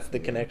goes. Like, that's the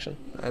connection.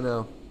 I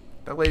know.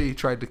 That lady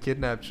tried to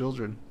kidnap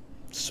children.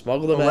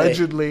 Smuggle them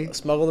Allegedly.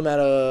 out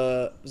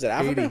of... Was it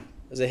Africa? Haiti.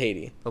 Was it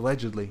Haiti?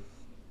 Allegedly.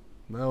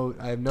 No,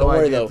 I have no Don't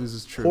worry, idea though. if this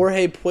is true.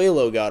 Jorge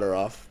Puelo got her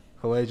off.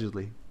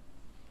 Allegedly.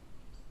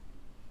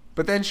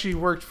 But then she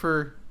worked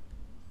for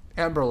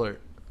Amber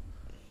Alert.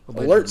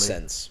 Alert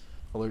Sense.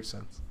 Alert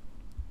Sense.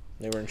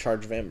 They were in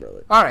charge of Amber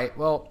Alert. All right,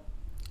 well,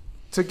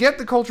 to get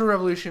the cultural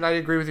revolution, I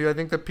agree with you. I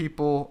think that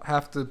people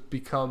have to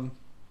become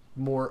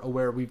more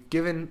aware. We've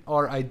given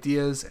our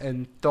ideas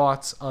and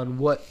thoughts on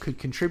what could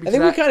contribute I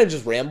think to we that. kind of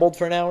just rambled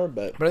for an hour,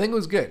 but But I think it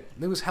was good.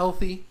 It was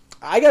healthy.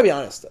 I gotta be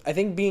honest. I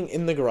think being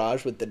in the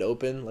garage with it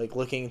open, like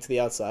looking into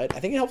the outside, I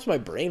think it helps my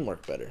brain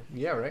work better.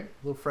 Yeah, right?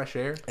 A little fresh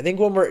air. I think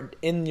when we're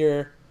in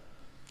your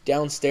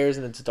downstairs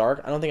and it's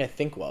dark, I don't think I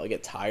think well. I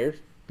get tired.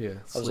 Yeah.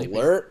 I was sleepy.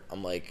 alert.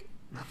 I'm like,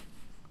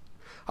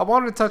 I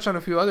wanted to touch on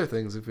a few other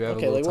things if you have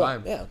okay, a like little what?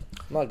 time. Yeah,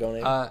 I'm not going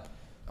in. I want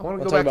to Wanna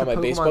go talk back to about my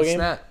Pokemon baseball game?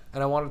 Snap,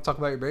 and I want to talk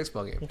about your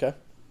baseball game. Okay.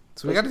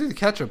 So we got to do the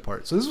catch-up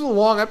part. So this was a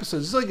long episode.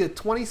 This is like a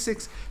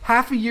 26,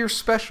 half a year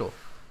special.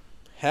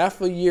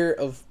 Half a year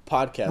of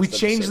podcast. We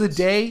changed the episodes.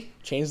 day.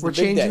 Changed the We're big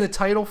changing day. the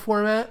title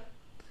format,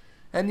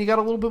 and you got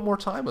a little bit more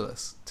time with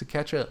us to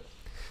catch up.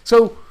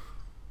 So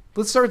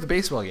let's start with the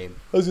baseball game.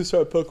 I was gonna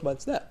start with Pokemon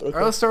Snap. But okay. All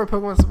right, let's start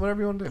with Pokemon.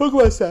 Whatever you want to do.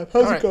 Pokemon Snap.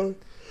 How's All it right. going?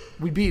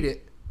 We beat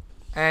it,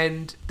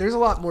 and there's a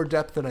lot more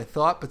depth than I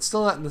thought, but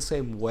still not in the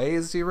same way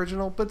as the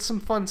original. But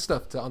some fun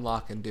stuff to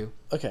unlock and do.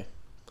 Okay.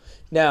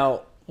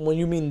 Now, when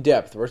you mean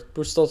depth,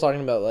 we're still talking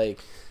about like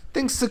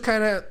Things to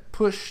kind of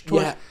push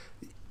towards. Yeah.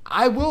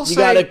 I will you say,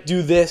 gotta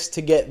do this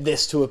to get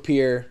this to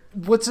appear.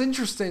 what's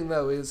interesting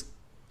though is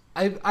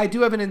I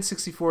do have an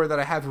N64 that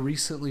I have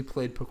recently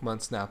played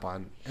Pokemon Snap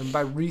on. And by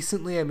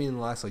recently, I mean in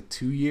the last like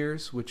 2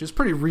 years, which is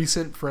pretty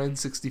recent for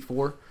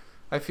N64,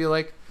 I feel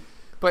like.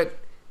 But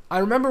I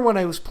remember when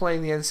I was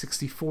playing the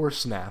N64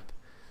 Snap,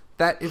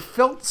 that it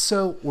felt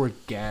so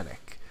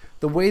organic.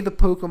 The way the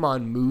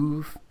Pokemon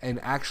move and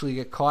actually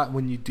get caught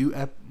when you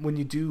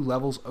do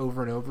levels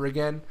over and over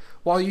again,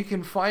 while you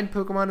can find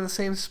Pokemon in the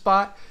same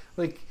spot,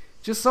 like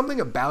just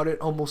something about it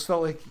almost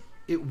felt like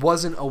it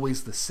wasn't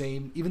always the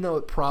same, even though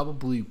it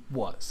probably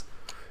was.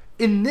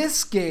 In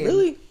this game,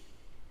 Really?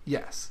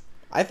 yes.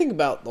 I think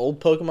about the old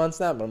Pokemon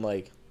Snap, but I'm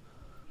like,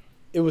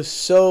 it was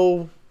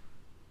so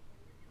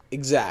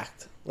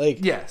exact.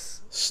 Like,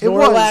 Yes.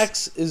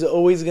 Snorlax is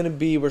always going to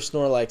be where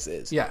Snorlax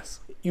is. Yes.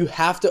 You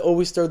have to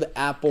always throw the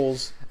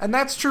apples And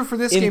that's true for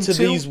this game into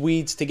too. these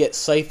weeds to get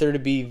Scyther to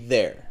be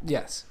there.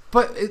 Yes.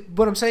 But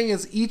what I'm saying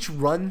is each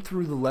run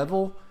through the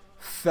level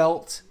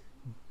felt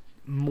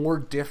more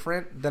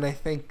different than I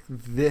think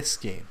this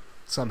game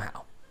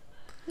somehow.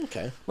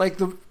 Okay.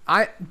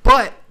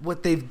 But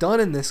what they've done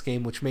in this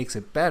game, which makes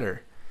it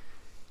better,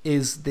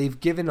 is they've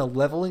given a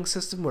leveling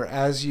system where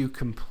as you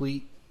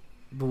complete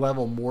the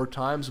level more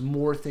times,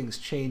 more things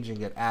change and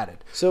get added.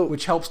 So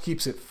which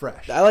keeps it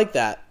fresh. I like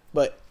that,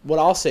 but what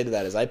I'll say to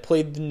that is I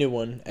played the new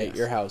one at Yes.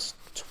 your house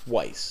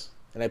twice,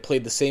 and I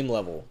played the same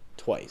level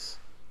twice.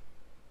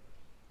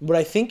 What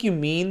I think you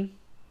mean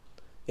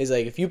is,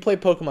 like, if you play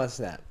Pokemon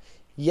Snap,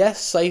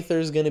 yes,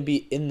 Scyther's going to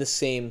be in the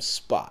same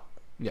spot,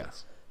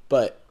 Yes.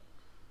 but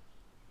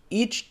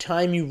each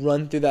time you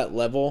run through that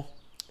level,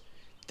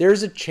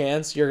 there's a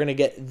chance you're going to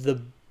get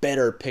the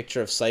better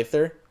picture of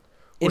Scyther.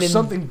 Or And in-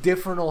 something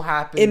different will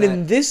happen. And that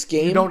in this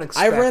game, you don't I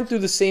expect. ran through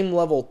the same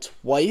level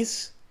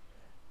twice.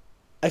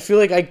 I feel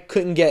like I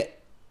couldn't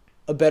get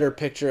a better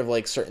picture of,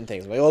 like, certain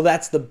things. Like, oh,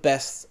 that's the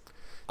best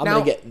I'm Now-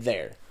 going to get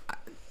there.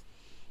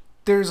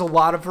 There's a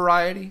lot of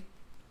variety,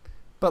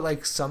 but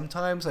like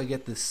sometimes I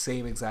get the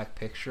same exact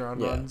picture on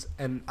Yeah. runs,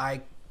 and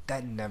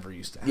that never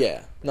used to happen.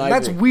 Yeah. No, And I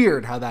that's agree.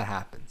 weird how that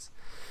happens.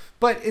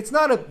 But it's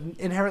not an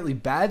inherently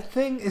bad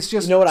thing. It's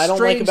just You know what I don't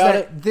like strange about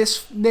that it?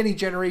 this many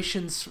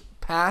generations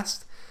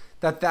past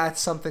that's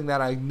something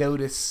that I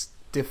notice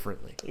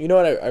differently. You know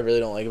what I really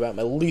don't like about it?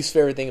 My least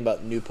favorite thing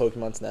about new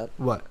Pokemon Snap?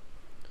 What?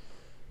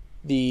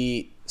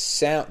 The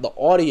sound, the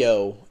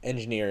audio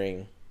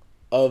engineering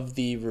of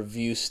the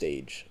review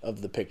stage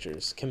of the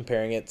pictures,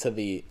 comparing it to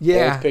the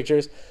Yeah. old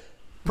pictures.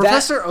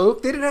 Professor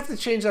Oak, they didn't have to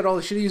change that all.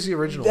 They should have used the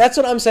original. That's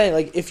what I'm saying.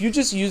 Like, if you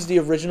just use the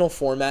original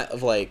format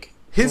of, like,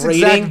 His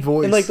grading exact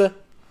voice. and, like, the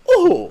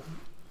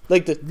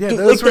like the Yeah, dude,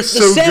 those like were the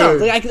so sound.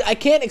 good. Like, I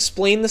can't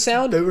explain the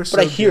sound, They were but so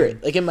I hear good.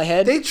 it, like, in my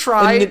head. They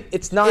tried. And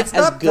it's not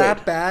as good.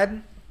 that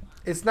bad.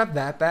 It's not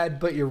that bad,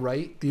 but you're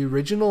right. The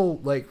original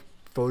like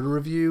photo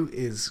review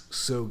is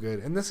so good,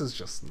 and this is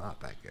just not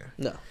that good.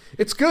 No,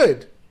 It's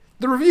good.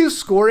 The review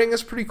scoring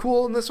is pretty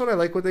cool in this one. I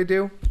like what they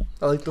do.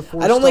 I like the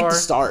 4 I don't star. like the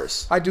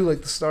stars. I do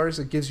like the stars.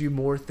 It gives you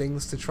more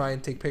things to try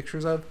and take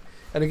pictures of,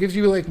 and it gives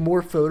you like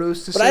more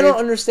photos to But save. I don't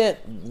understand.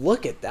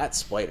 Look at that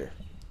spider.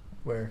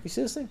 Where You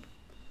see this thing?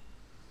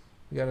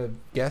 we got a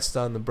guest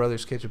on the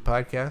Brothers Kitchen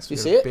podcast. You We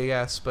got see a it? big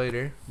ass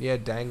spider. Yeah,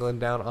 dangling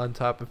down on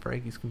top of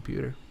Frankie's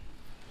computer.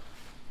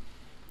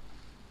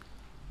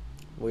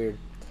 Weird.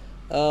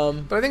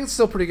 But I think it's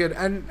still pretty good,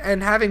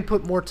 and having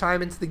put more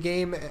time into the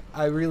game,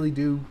 I really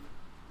do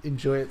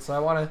enjoy it.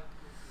 So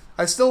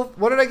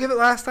what did I give it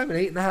last time? An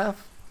 8.5.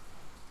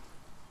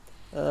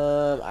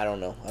 I don't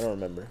know. I don't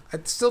remember. I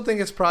still think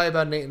it's probably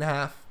about an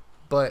 8.5,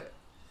 but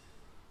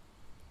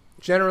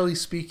generally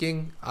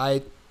speaking,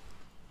 I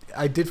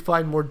did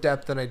find more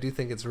depth, and I do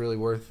think it's really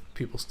worth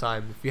people's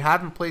time. If you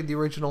haven't played the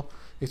original,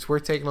 it's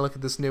worth taking a look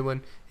at this new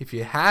one. If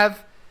you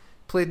have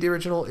played the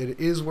original, it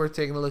is worth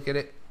taking a look at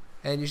it,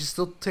 and you should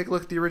still take a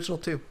look at the original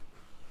too.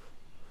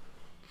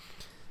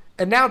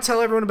 And now tell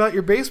everyone about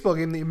your baseball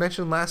game that you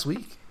mentioned last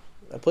week.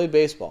 I played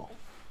baseball.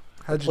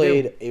 How'd you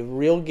Played do? a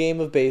real game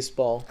of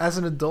baseball As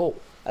an adult.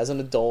 as an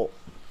adult.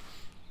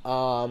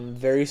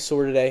 Very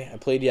sore today. I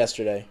played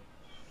yesterday.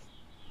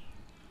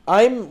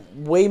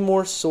 I'm way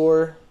more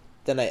sore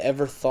than I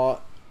ever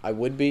thought I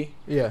would be.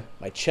 Yeah.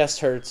 My chest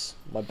hurts,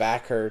 my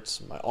back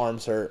hurts, my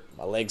arms hurt,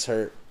 my legs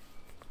hurt.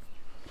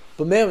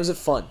 But man, was it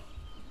fun.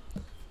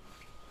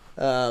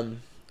 So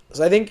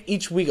I think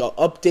each week I'll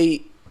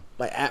update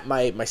my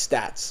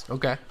stats.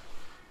 Okay.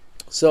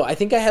 So I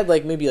think I had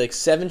maybe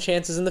 7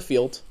 chances in the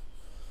field.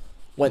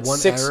 Went One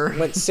six error.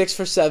 went 6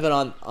 for 7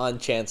 on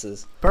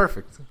chances.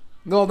 Perfect.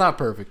 No, not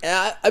perfect.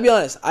 And I'll be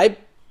honest, I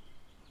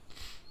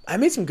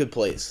made some good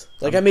plays.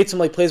 I made some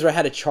plays where I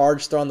had a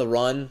charge throw on the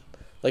run,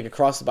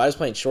 across the. I was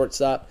playing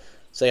shortstop,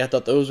 so I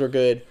thought those were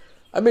good.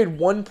 I made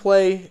one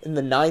play in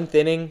the 9th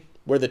inning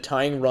where the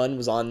tying run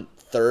was on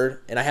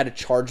third, and I had to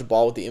charge a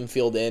ball with the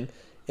infield in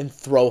and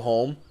throw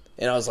home,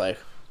 and I was like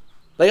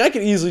I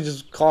could easily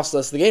just cost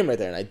us the game right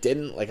there, and I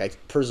didn't. I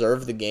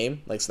preserved the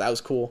game, so that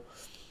was cool.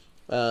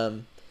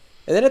 And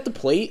then at the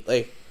plate,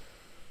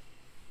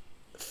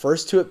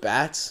 first 2 at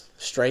bats,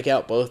 strike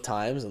out both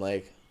times, and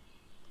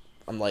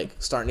I'm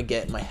starting to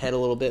get in my head a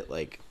little bit.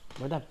 Where'd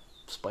that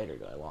spider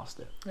go? I lost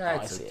it. Yeah,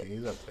 I it's see okay. it.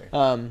 He's up there.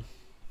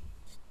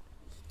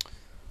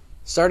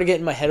 Started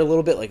getting in my head a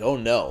little bit. Oh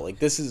no,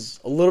 this is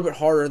a little bit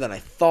harder than I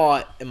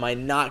thought. Am I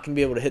not gonna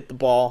be able to hit the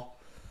ball?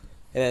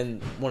 And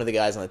then one of the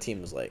guys on the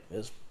team was like,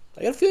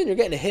 I got a feeling you're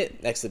getting a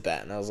hit next at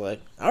bat. And I was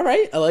like, all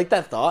right, I like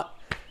that thought.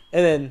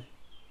 And then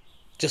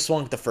just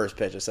swung at the first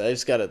pitch. I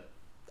said,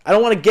 I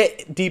don't want to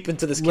get deep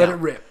into this Let count.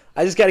 it rip.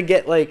 I just got to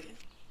get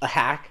a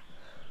hack.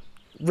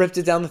 Ripped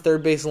it down the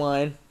third base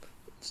line.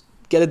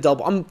 get a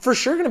double. I'm for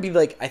sure going to be,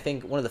 like, I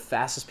think, one of the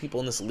fastest people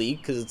in this league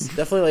because it's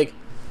definitely, like,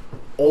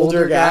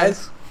 older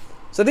guys.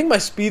 So I think my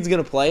speed's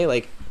going to play.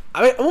 Like,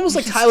 I'm almost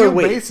like Tyler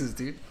Wade. Bases,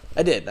 dude.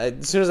 I did.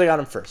 As soon as I got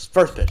him first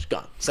pitch,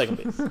 gone. Second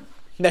base.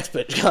 Next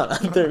pitch, gone.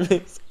 On third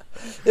base.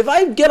 If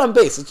I get on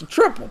base, it's a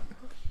triple.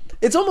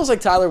 It's almost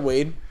like Tyler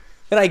Wade,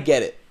 and I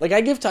get it. Like,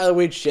 I give Tyler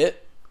Wade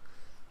shit.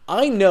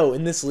 I know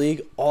in this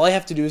league, all I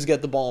have to do is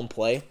get the ball and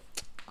play.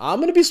 I'm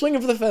going to be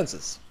swinging for the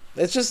fences.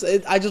 It's just,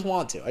 I just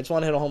want to. I just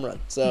want to hit a home run.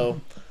 So,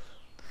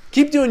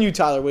 keep doing you,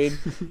 Tyler Wade.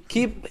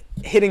 Keep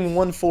hitting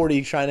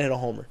 140 trying to hit a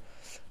homer.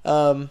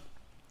 But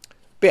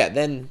yeah,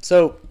 then,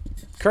 so,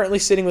 currently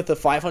sitting with a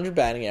 500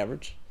 batting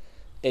average,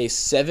 a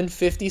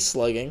 750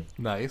 slugging.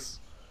 Nice.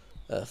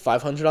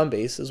 500 on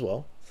base as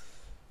well.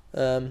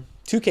 2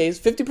 Ks,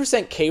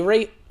 50% K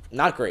rate,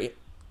 not great.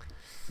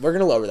 We're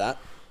going to lower that.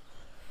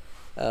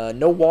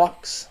 No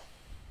walks.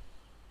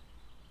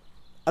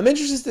 I'm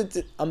interested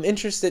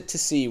to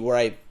see where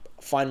I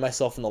find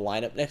myself in the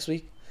lineup next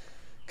week.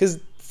 Because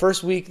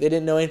first week, they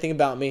didn't know anything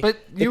about me. But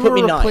they you put were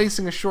me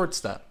replacing a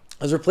shortstop.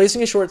 I was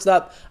replacing a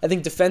shortstop. I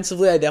think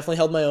defensively, I definitely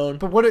held my own.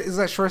 But what is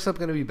that shortstop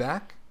going to be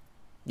back?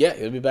 Yeah,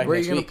 he'll be back Where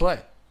next week. Where are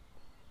you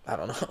I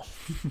going to play?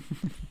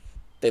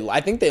 don't know.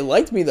 I think they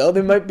liked me, though.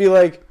 They might be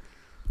like,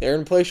 they're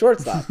going to play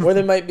shortstop. Or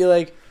they might be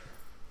like,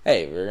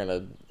 hey, we're going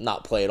to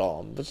not play at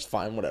all. Which is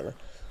fine, whatever.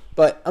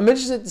 But I'm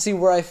interested to see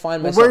where I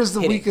find myself. Where's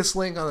the hitting. weakest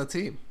link on the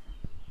team?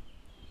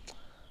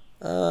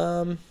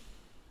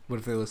 What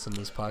if they listen to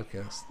this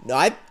podcast? No,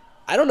 I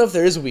don't know if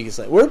there is a weakest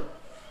link. We're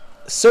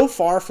so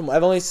far from.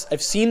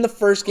 I've seen the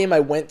first game I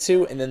went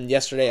to, and then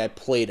yesterday I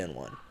played in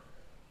one.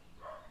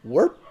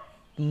 We're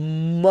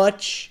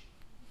much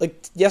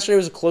like yesterday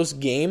was a close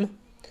game.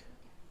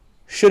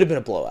 Should have been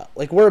a blowout.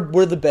 Like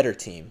we're the better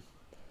team.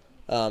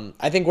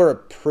 I think we're a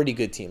pretty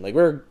good team. Like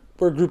we're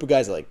a group of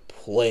guys that like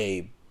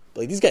play.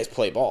 Like these guys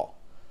play ball.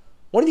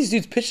 One of these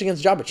dudes pitched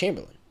against Jabba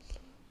Chamberlain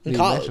in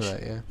college.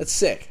 That, yeah. That's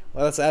sick.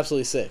 Well, that's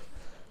absolutely sick.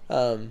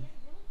 So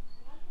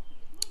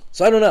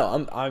I don't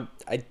know.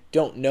 I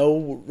don't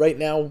know right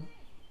now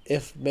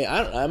if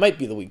I don't know. I might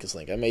be the weakest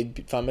link. I may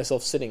find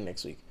myself sitting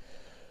next week.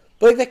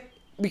 But like that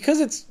because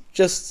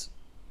it's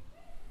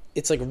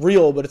like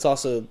real, but it's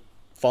also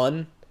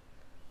fun.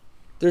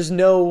 There's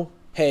no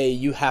hey,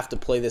 you have to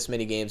play this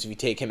many games. If you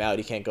take him out,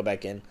 he can't go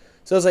back in.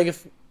 So it's like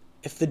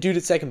if the dude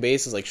at second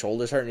base is like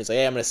shoulders hurt and he's like,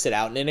 hey, I'm gonna sit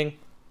out an inning,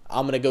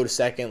 I'm gonna go to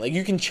second. Like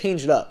you can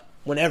change it up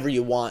whenever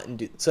you want and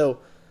do. So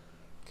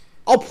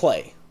I'll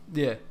play.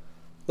 Yeah.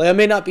 Like I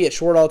may not be at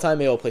short all the time.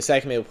 Maybe I'll play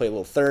second. Maybe I'll play a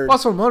little third.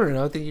 Also, I'm wondering.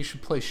 I think you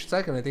should play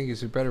second. I think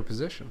it's a better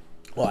position.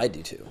 Well, I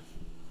do too.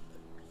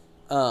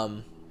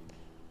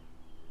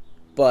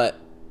 But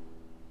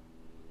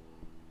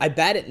I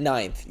batted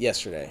ninth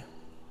yesterday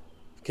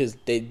because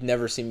they'd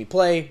never seen me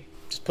play.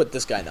 Just put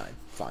this guy 9.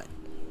 Fine.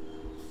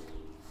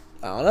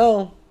 I don't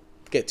know.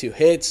 Get 2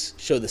 hits.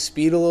 Show the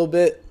speed a little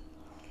bit.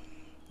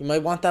 You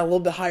might want that a little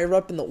bit higher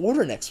up in the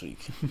order next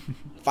week.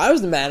 If I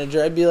was the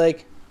manager, I'd be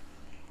like,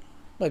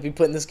 might be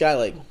putting this guy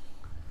like.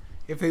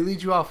 If they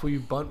lead you off, will you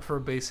bunt for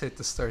a base hit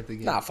to start the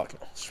game? Nah, fuck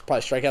no.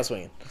 Probably strike out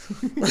swinging.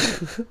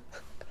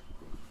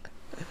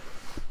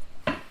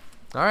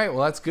 All right,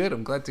 well, that's good.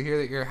 I'm glad to hear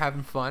that you're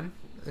having fun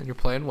and you're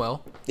playing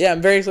well. Yeah,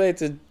 I'm very excited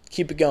to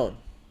keep it going.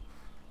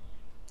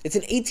 It's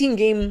an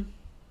 18-game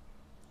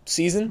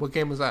season. What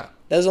game was that?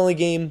 That was only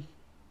game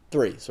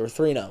 3, so we're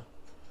 3-0.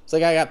 It's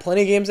like I got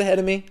plenty of games ahead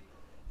of me,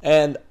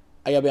 and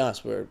I gotta be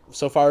honest,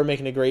 so far we're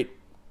making a great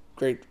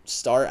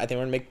start. I think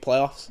we're gonna make the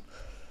playoffs,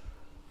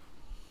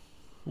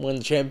 win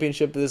the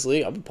championship of this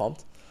league. I'll be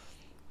pumped.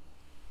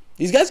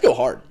 These guys go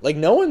hard. Like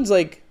no one's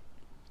like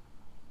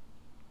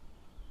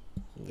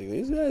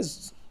these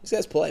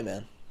guys play,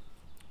 man.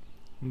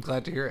 I'm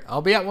glad to hear it.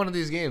 I'll be at one of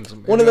these games.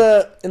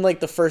 In like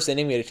the first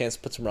inning, we had a chance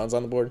to put some runs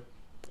on the board.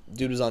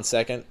 Dude was on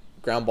second,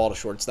 ground ball to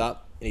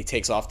shortstop, and he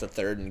takes off to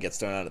third and gets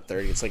thrown out at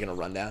third. He gets like in a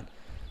rundown.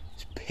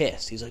 He's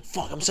pissed. He's like,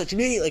 "Fuck, I'm such an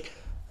idiot." Like,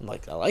 I'm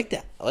like, I like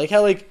that. I like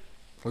how like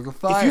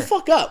if you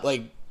fuck up,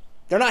 like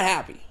they're not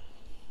happy.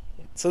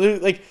 So they're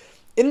like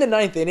in the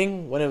 9th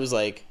inning when it was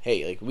like,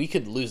 hey, like we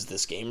could lose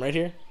this game right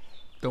here.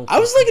 I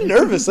was like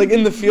nervous, like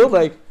in the field,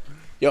 like,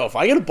 yo, if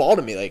I get a ball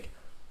to me, like,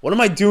 what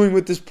am I doing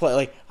with this play?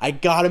 Like, I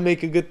gotta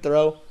make a good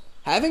throw.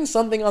 Having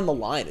something on the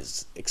line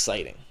is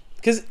exciting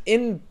because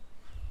in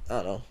I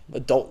don't know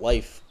adult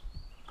life,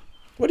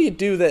 what do you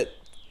do that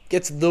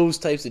gets those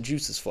types of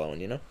juices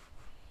flowing? You know.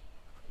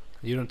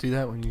 You don't do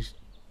that when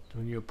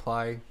you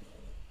apply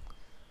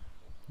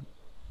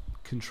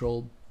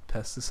controlled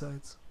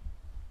pesticides?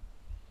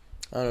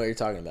 I don't know what you're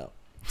talking about.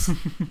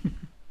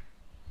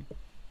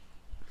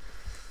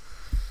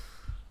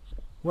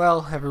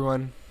 Well,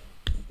 everyone,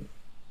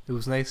 it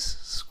was nice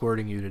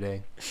squirting you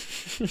today.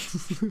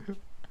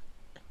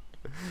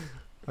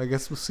 I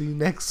guess we'll see you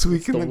next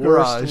week in the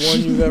garage. The worst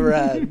one you've ever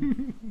had.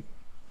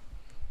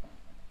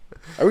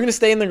 Are we going to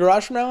stay in the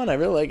garage from now on? I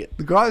really like it.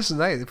 The garage is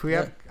nice. If we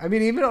have, I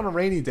mean, even on a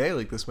rainy day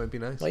like this might be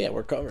nice. Oh, yeah,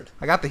 we're covered.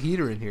 I got the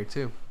heater in here,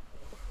 too.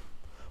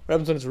 What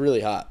happens when it's really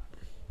hot?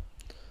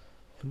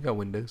 We got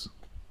windows.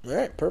 All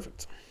right,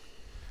 perfect.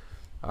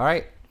 All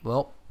right.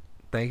 Well,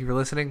 thank you for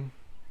listening.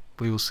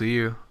 We will see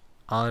you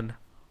on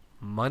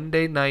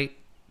Monday night,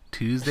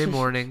 Tuesday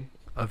morning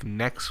of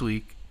next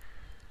week.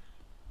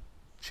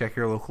 Check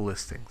your local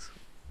listings.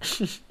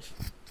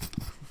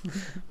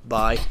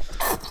 Bye.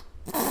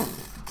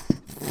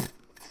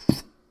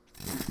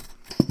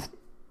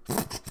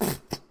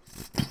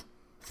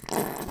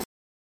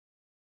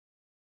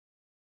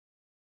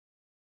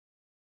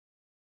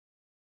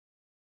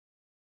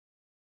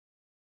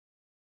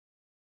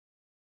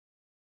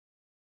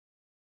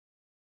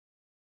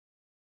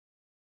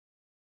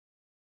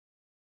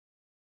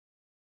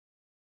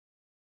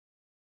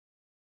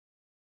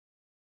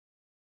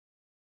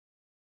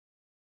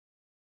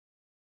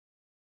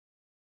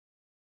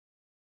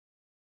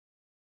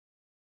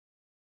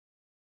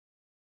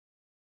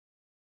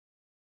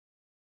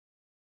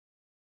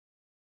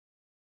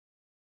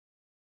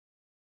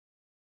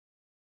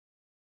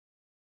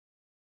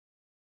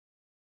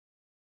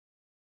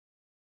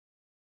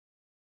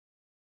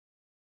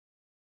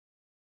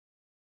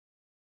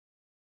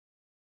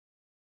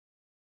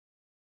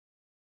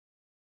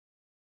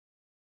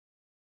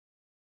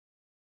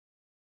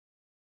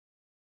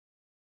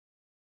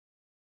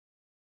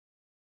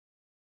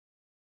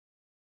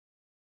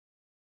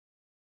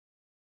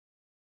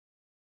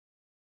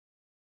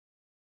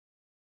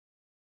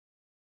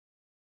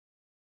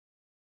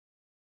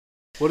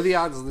 What are the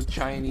odds the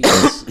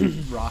Chinese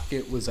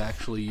rocket was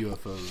actually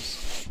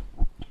UFOs?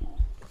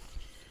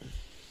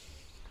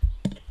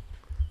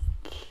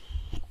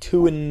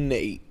 2 and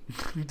 8.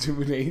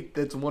 2 and 8.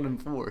 That's 1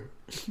 and 4.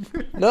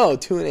 No,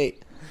 2 and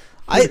 8.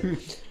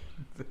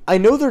 I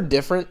know they're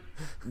different,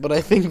 but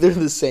I think they're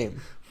the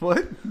same.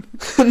 What?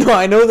 No,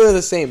 I know they're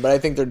the same, but I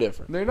think they're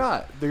different. They're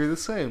not. They're the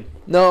same.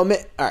 No, all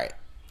right.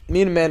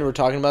 Me and Amanda were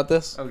talking about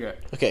this. Okay.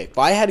 Okay, if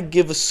I had to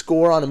give a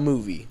score on a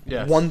movie,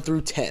 Yes. 1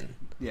 through 10,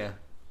 Yeah.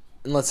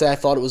 and let's say I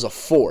thought it was a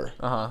 4,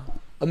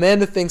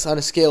 Amanda thinks on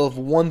a scale of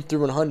 1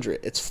 through 100,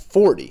 it's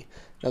 40. And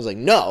I was like,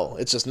 no,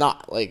 it's just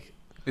not. Like,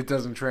 It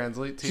doesn't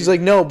translate to she's you.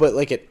 like, no, but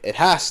like it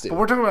has But to.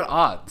 we're talking about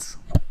odds.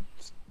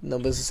 No,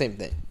 but it's the same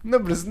thing. No,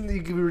 but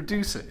you can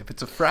reduce it if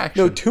it's a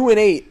fraction. No, 2 and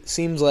 8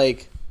 seems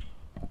like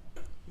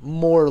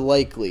more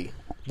likely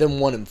than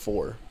 1 and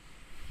 4.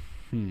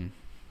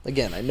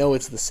 Again, I know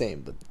it's the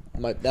same,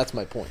 but that's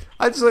my point.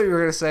 I just thought you were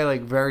gonna say like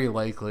very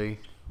likely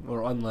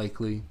or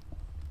unlikely.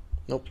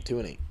 Nope, 2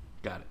 and 8.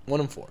 Got it. 1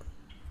 and 4.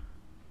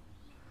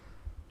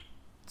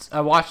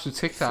 I watched a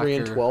 3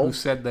 and TikToker 12? who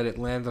said that it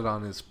landed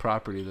on his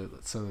property,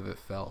 that some of it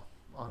fell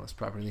on his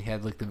property. And he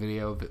had like the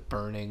video of it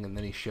burning, and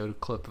then he showed a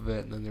clip of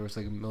it, and then there was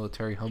like a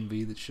military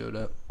Humvee that showed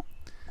up.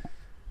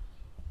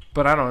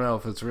 But I don't know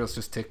if it's real. It's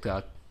just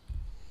TikTok.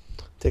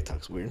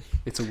 TikTok's weird.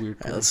 It's a weird.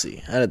 All right, let's see.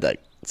 How did that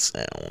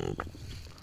sound?